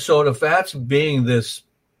Minnesota Fats being this,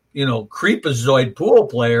 creepazoid pool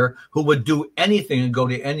player who would do anything and go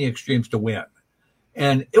to any extremes to win.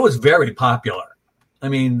 And it was very popular. I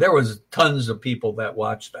mean, there was tons of people that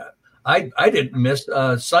watched that. I didn't miss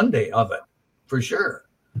a Sunday of it for sure.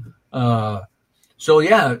 So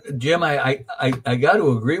yeah, Jim, I got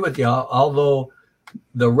to agree with you. Although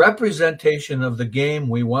the representation of the game,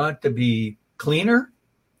 we want to be cleaner.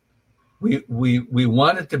 We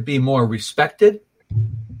want it to be more respected.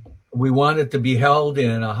 We want it to be held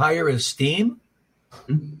in a higher esteem.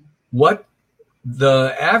 What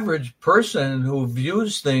the average person who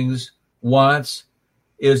views things wants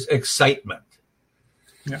is excitement.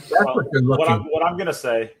 Yeah. That's what they're looking for. What I'm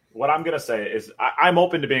going to say is I'm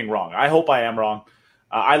open to being wrong. I hope I am wrong.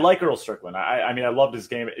 I like Earl Strickland. I mean, I loved his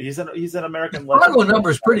game. He's an American legend. Chicago number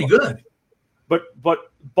is pretty good. But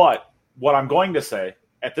what I'm going to say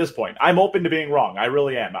at this point, I'm open to being wrong. I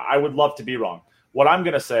really am. I would love to be wrong. What I'm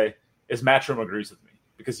going to say is Matchroom agrees with me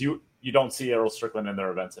because you don't see Earl Strickland in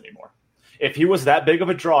their events anymore. If he was that big of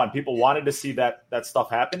a draw and people wanted to see that stuff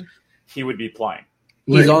happen, he would be playing.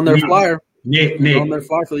 He's on their flyer. Nate, on their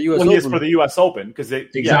flyer for the U.S. Well, Open. he is for the U.S. Open because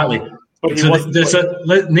exactly. Yeah, but so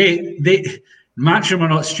Matchroom are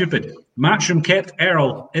not stupid. Matchroom kept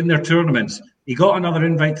Earl in their tournaments. He got another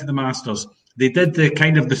invite to the Masters. They did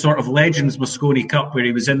the sort of Legends Mosconi Cup where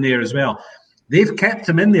he was in there as well. They've kept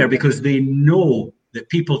him in there because they know that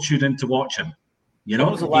people tune in to watch him. He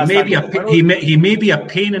may be a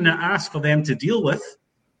pain in the ass for them to deal with.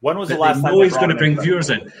 When was the last time? They know he's going to bring viewers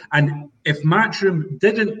in. And if Matchroom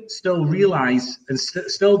didn't still realise and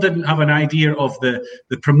still didn't have an idea of the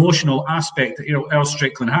promotional aspect that Earl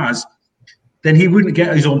Strickland has, then he wouldn't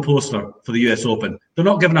get his own poster for the US Open. They're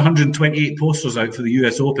not giving 128 posters out for the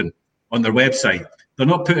US Open on their website. They're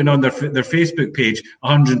not putting on their Facebook page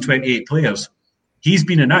 128 players. He's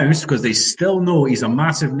been announced because they still know he's a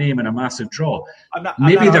massive name and a massive draw.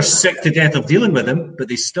 Maybe they're sick to death of dealing with him, but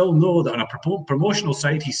they still know that on a promotional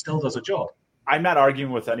side, he still does a job. I'm not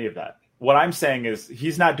arguing with any of that. What I'm saying is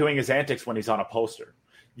he's not doing his antics when he's on a poster.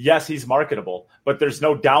 Yes, he's marketable, but there's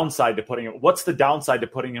no downside to putting him. What's the downside to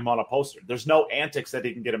putting him on a poster? There's no antics that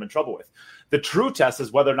he can get him in trouble with. The true test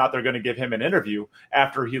is whether or not they're going to give him an interview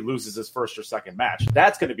after he loses his first or second match.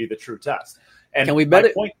 That's going to be the true test. And can we bet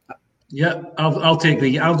it? Yeah, I'll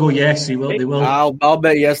go yes. They will. I'll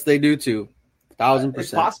bet yes, they do too. 1,000%.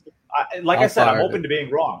 It's possible. I said, I'm open to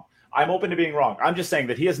being wrong. I'm just saying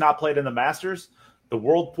that he has not played in the Masters, the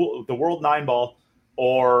World 9 Ball,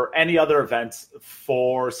 or any other events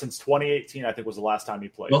since 2018. I think was the last time he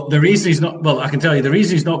played. Well, the reason he's not. Well, I can tell you the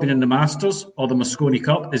reason he's not been in the Masters or the Mosconi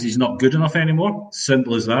Cup is he's not good enough anymore.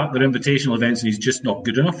 Simple as that. They're invitational events, and he's just not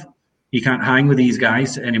good enough. He can't hang with these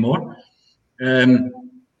guys anymore.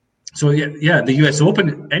 So yeah, the US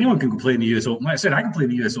Open, anyone can play in the US Open. Like I said, I can play in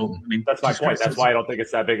the US Open. I mean, that's my point. That's why I don't think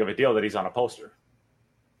it's that big of a deal that he's on a poster.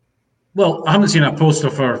 Well, I haven't seen a poster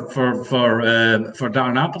for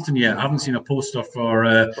Darren Appleton yet. I haven't seen a poster for.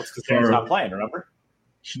 Because he's not playing. Remember,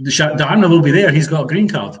 Darren will be there. He's got a green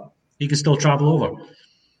card. He can still travel over.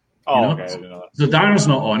 Oh, okay. I didn't know that. So Darren's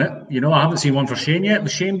not on it. I haven't seen one for Shane yet.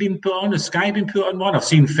 Has Shane been put on? Has Sky been put on one? I've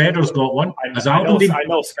seen Federer's got one. I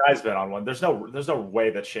know Sky's been on one. There's no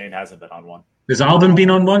way that Shane hasn't been on one. Has Albin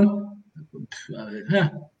been on one? Yeah.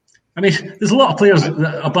 I mean, there's a lot of players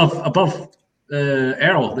above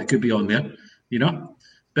Earl that could be on there,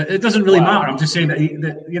 But it doesn't really matter. I'm just saying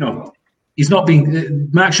that he's not being.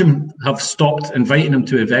 Matchroom have stopped inviting him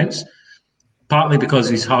to events, partly because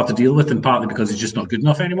he's hard to deal with, and partly because he's just not good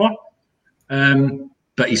enough anymore.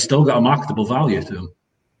 But he's still got a marketable value to him.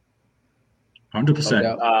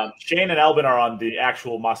 100%. Shane and Albin are on the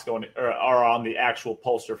actual Moscone, or are on the actual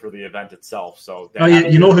poster for the event itself. So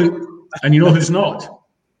you know who, and you know who's not.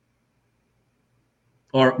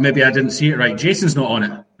 Or maybe I didn't see it right. Jason's not on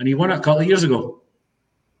it, and he won it a couple of years ago.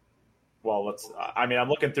 Well, I'm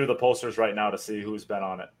looking through the posters right now to see who's been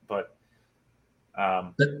on it, but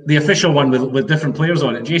the official one with different players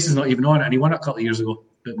on it. Jason's not even on it, and he won it a couple of years ago.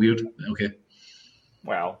 Bit weird. Okay.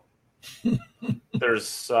 Well,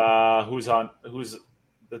 there's who's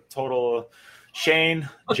the total? Shane,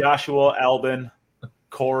 Joshua, Albin,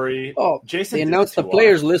 Corey. Oh, Jason. They announced the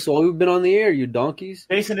players list while we've been on the air. You donkeys.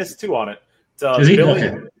 Jason is 2 on it. Is he?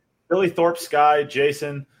 Billy Thorpe, Sky,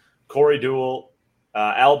 Jason, Corey Deuel,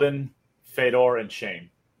 Albin, Fedor, and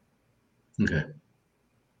Shane. Okay.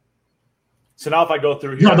 So now if I go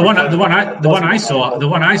through here, no, the one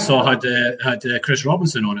I saw had Chris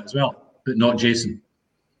Robinson on it as well, but not Jason.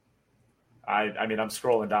 I mean, I'm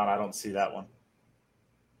scrolling down. I don't see that one.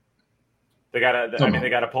 They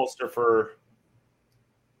got a poster for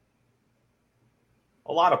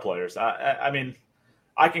a lot of players. I mean,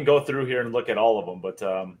 I can go through here and look at all of them, but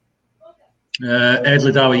Ed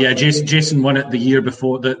Ladawa, yeah, Jason won it the year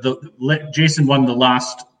before. Jason won the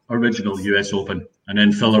last original US Open, and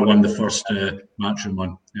then Filler won the first Matchroom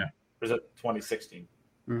one. Yeah, was it 2016?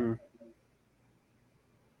 Mm-hmm.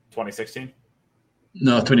 2016?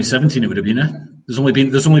 No, 2017 it would have been. There's only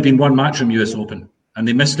been one Matchroom US Open, and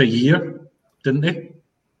they missed a year, didn't they?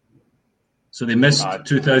 So they missed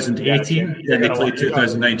 2018, then they played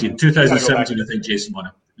 2019. 2017, I think Jason won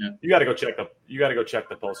it. Yeah. You got to go check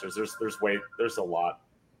the posters. There's a lot.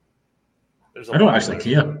 I don't actually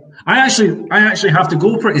care. I actually have to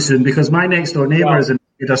go pretty soon because my next door neighbour is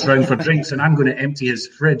invited us round for drinks, and I'm going to empty his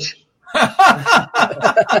fridge. I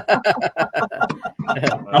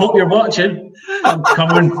hope you're watching. I'm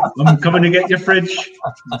coming to get your fridge.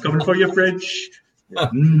 I'm coming for your fridge.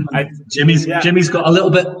 Jimmy's got a little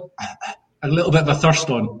bit of a thirst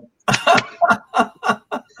on.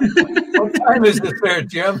 What time is it there,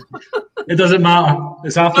 Jim? It doesn't matter.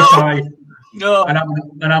 It's after 5. No, and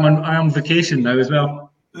I'm on vacation now as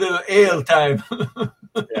well. The ale time.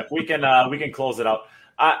 Yeah, we can close it out.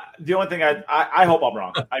 The only thing I hope I'm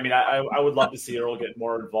wrong. I mean, I would love to see Earl get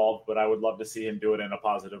more involved, but I would love to see him do it in a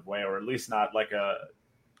positive way, or at least not like a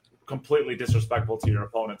completely disrespectful to your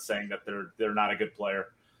opponent, saying that they're not a good player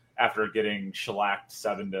after getting shellacked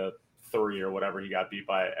 7-3 or whatever he got beat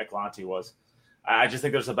by Eklunti was. I just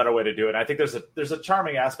think there's a better way to do it. I think there's a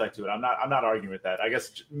charming aspect to it. I'm not arguing with that. I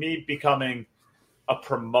guess me becoming a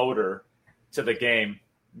promoter to the game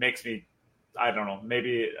makes me, I don't know,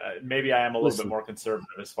 maybe I am a little bit more conservative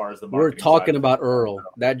as far as the marketing. We're talking about Earl.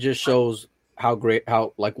 That just shows how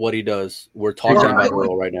what he does. We're talking about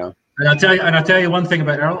Earl right now. And I'll tell you one thing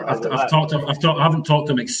about Earl. I haven't talked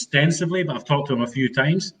to him extensively, but I've talked to him a few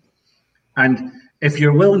times. And if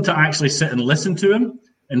you're willing to actually sit and listen to him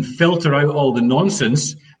and filter out all the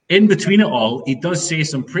nonsense, in between it all, he does say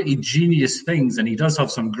some pretty genius things, and he does have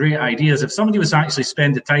some great ideas. If somebody was to actually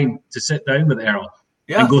spend the time to sit down with Earl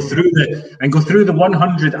and go through the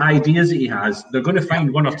 100 ideas that he has, they're going to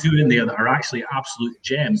find 1 or 2 in there that are actually absolute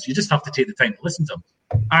gems. You just have to take the time to listen to them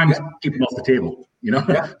and keep them off the table. You know.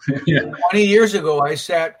 Yeah. 20 years ago, I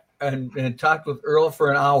sat and talked with Earl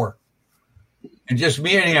for an hour, and just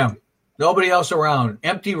me and him, nobody else around,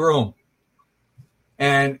 empty room.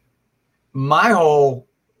 And my whole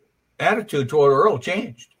attitude toward Earl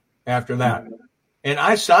changed after that. And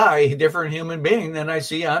I saw a different human being than I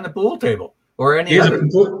see on the pool table or any other.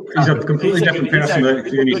 He's a completely different person. He's a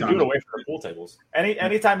good dude away from the pool tables.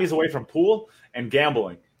 Anytime he's away from pool and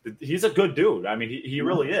gambling, he's a good dude. I mean, he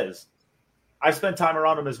really is. I've spent time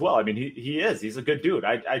around him as well. I mean, he is. He's a good dude.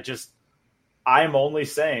 I'm only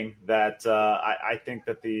saying that I think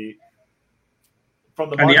that from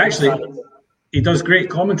the marketing he does great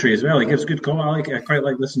commentary as well. He gives good commentary. I quite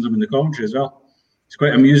like listening to him in the commentary as well. It's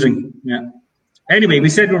quite amusing. Yeah. Anyway, we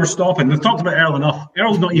said we were stopping. We've talked about Earl enough.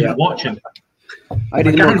 Earl's not even watching. I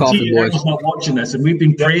need more coffee, boys. Earl's not watching this, and we've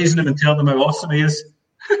been praising him and telling him how awesome he is.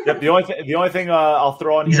 Yep. The only thing I'll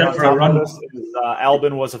throw in here on top of this is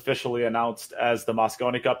Albin was officially announced as the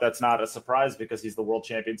Moscone Cup. That's not a surprise because he's the world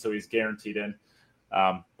champion, so he's guaranteed in.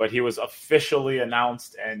 But he was officially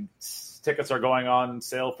announced, and tickets are going on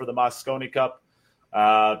sale for the Moscone Cup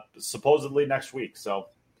supposedly next week. So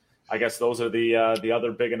I guess those are the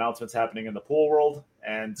other big announcements happening in the pool world.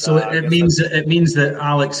 And so it means that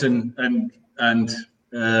Alex and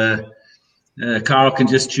Carl can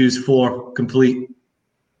just choose 4 complete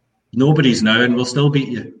nobodies now, and we'll still beat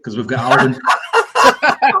you because we've got Alvin.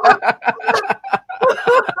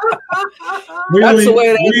 That's the way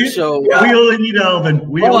it ends the show. We only need Alvin.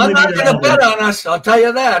 I'm not going to bet on us. I'll tell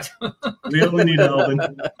you that. We only need Alvin.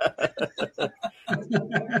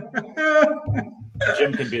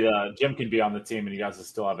 Jim can be on the team, and you guys will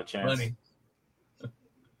still have a chance. Funny.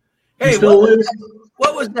 Hey,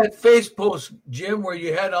 what was that face post, Jim, where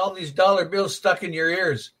you had all these dollar bills stuck in your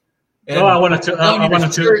ears? And I won a tournament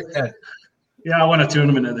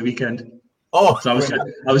at the weekend. Oh, so I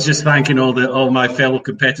was just thanking all my fellow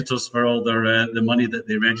competitors for all their the money that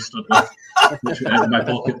they registered with, which went out of my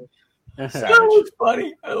pocket. That was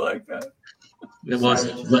funny. I like that. It was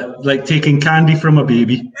like taking candy from a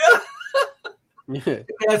baby. You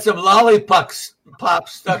had some lollipops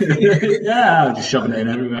stuck in your ears. Yeah, I was just shoving it in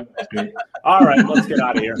everywhere. That's great. All right, let's get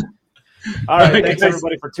out of here. All right, thanks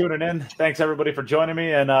everybody for tuning in. Thanks everybody for joining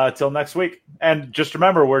me, and till next week. And just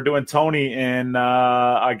remember, we're doing Tony in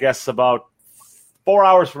I guess about 4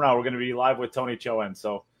 hours from now. We're going to be live with Tony Choen,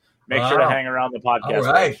 so make sure to hang around the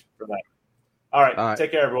podcast page for that. All right,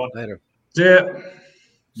 take care, everyone. Later. See ya.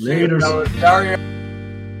 Later.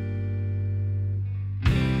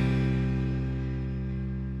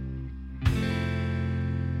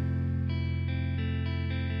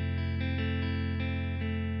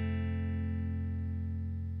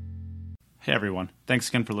 Hey everyone, thanks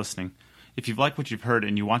again for listening. If you've liked what you've heard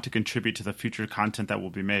and you want to contribute to the future content that will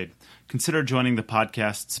be made, consider joining the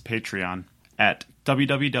podcast's Patreon at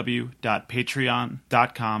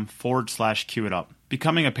www.patreon.com/QItUp.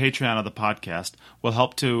 Becoming a Patreon of the podcast will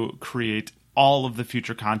help to create all of the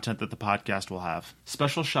future content that the podcast will have.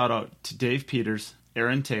 Special shout out to Dave Peters,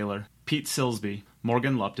 Aaron Taylor, Pete Silsby,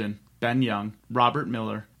 Morgan Lupton, Ben Young, Robert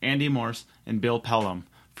Miller, Andy Morse, and Bill Pelham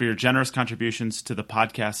for your generous contributions to the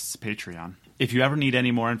podcast's Patreon. If you ever need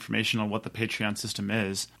any more information on what the Patreon system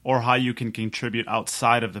is, or how you can contribute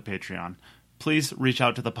outside of the Patreon, please reach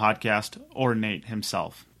out to the podcast or Nate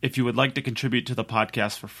himself. If you would like to contribute to the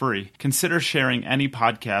podcast for free, consider sharing any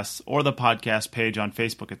podcasts or the podcast page on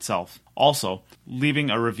Facebook itself. Also, leaving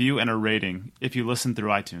a review and a rating if you listen through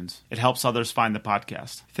iTunes. It helps others find the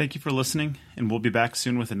podcast. Thank you for listening, and we'll be back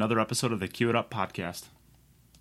soon with another episode of the Q It Up podcast.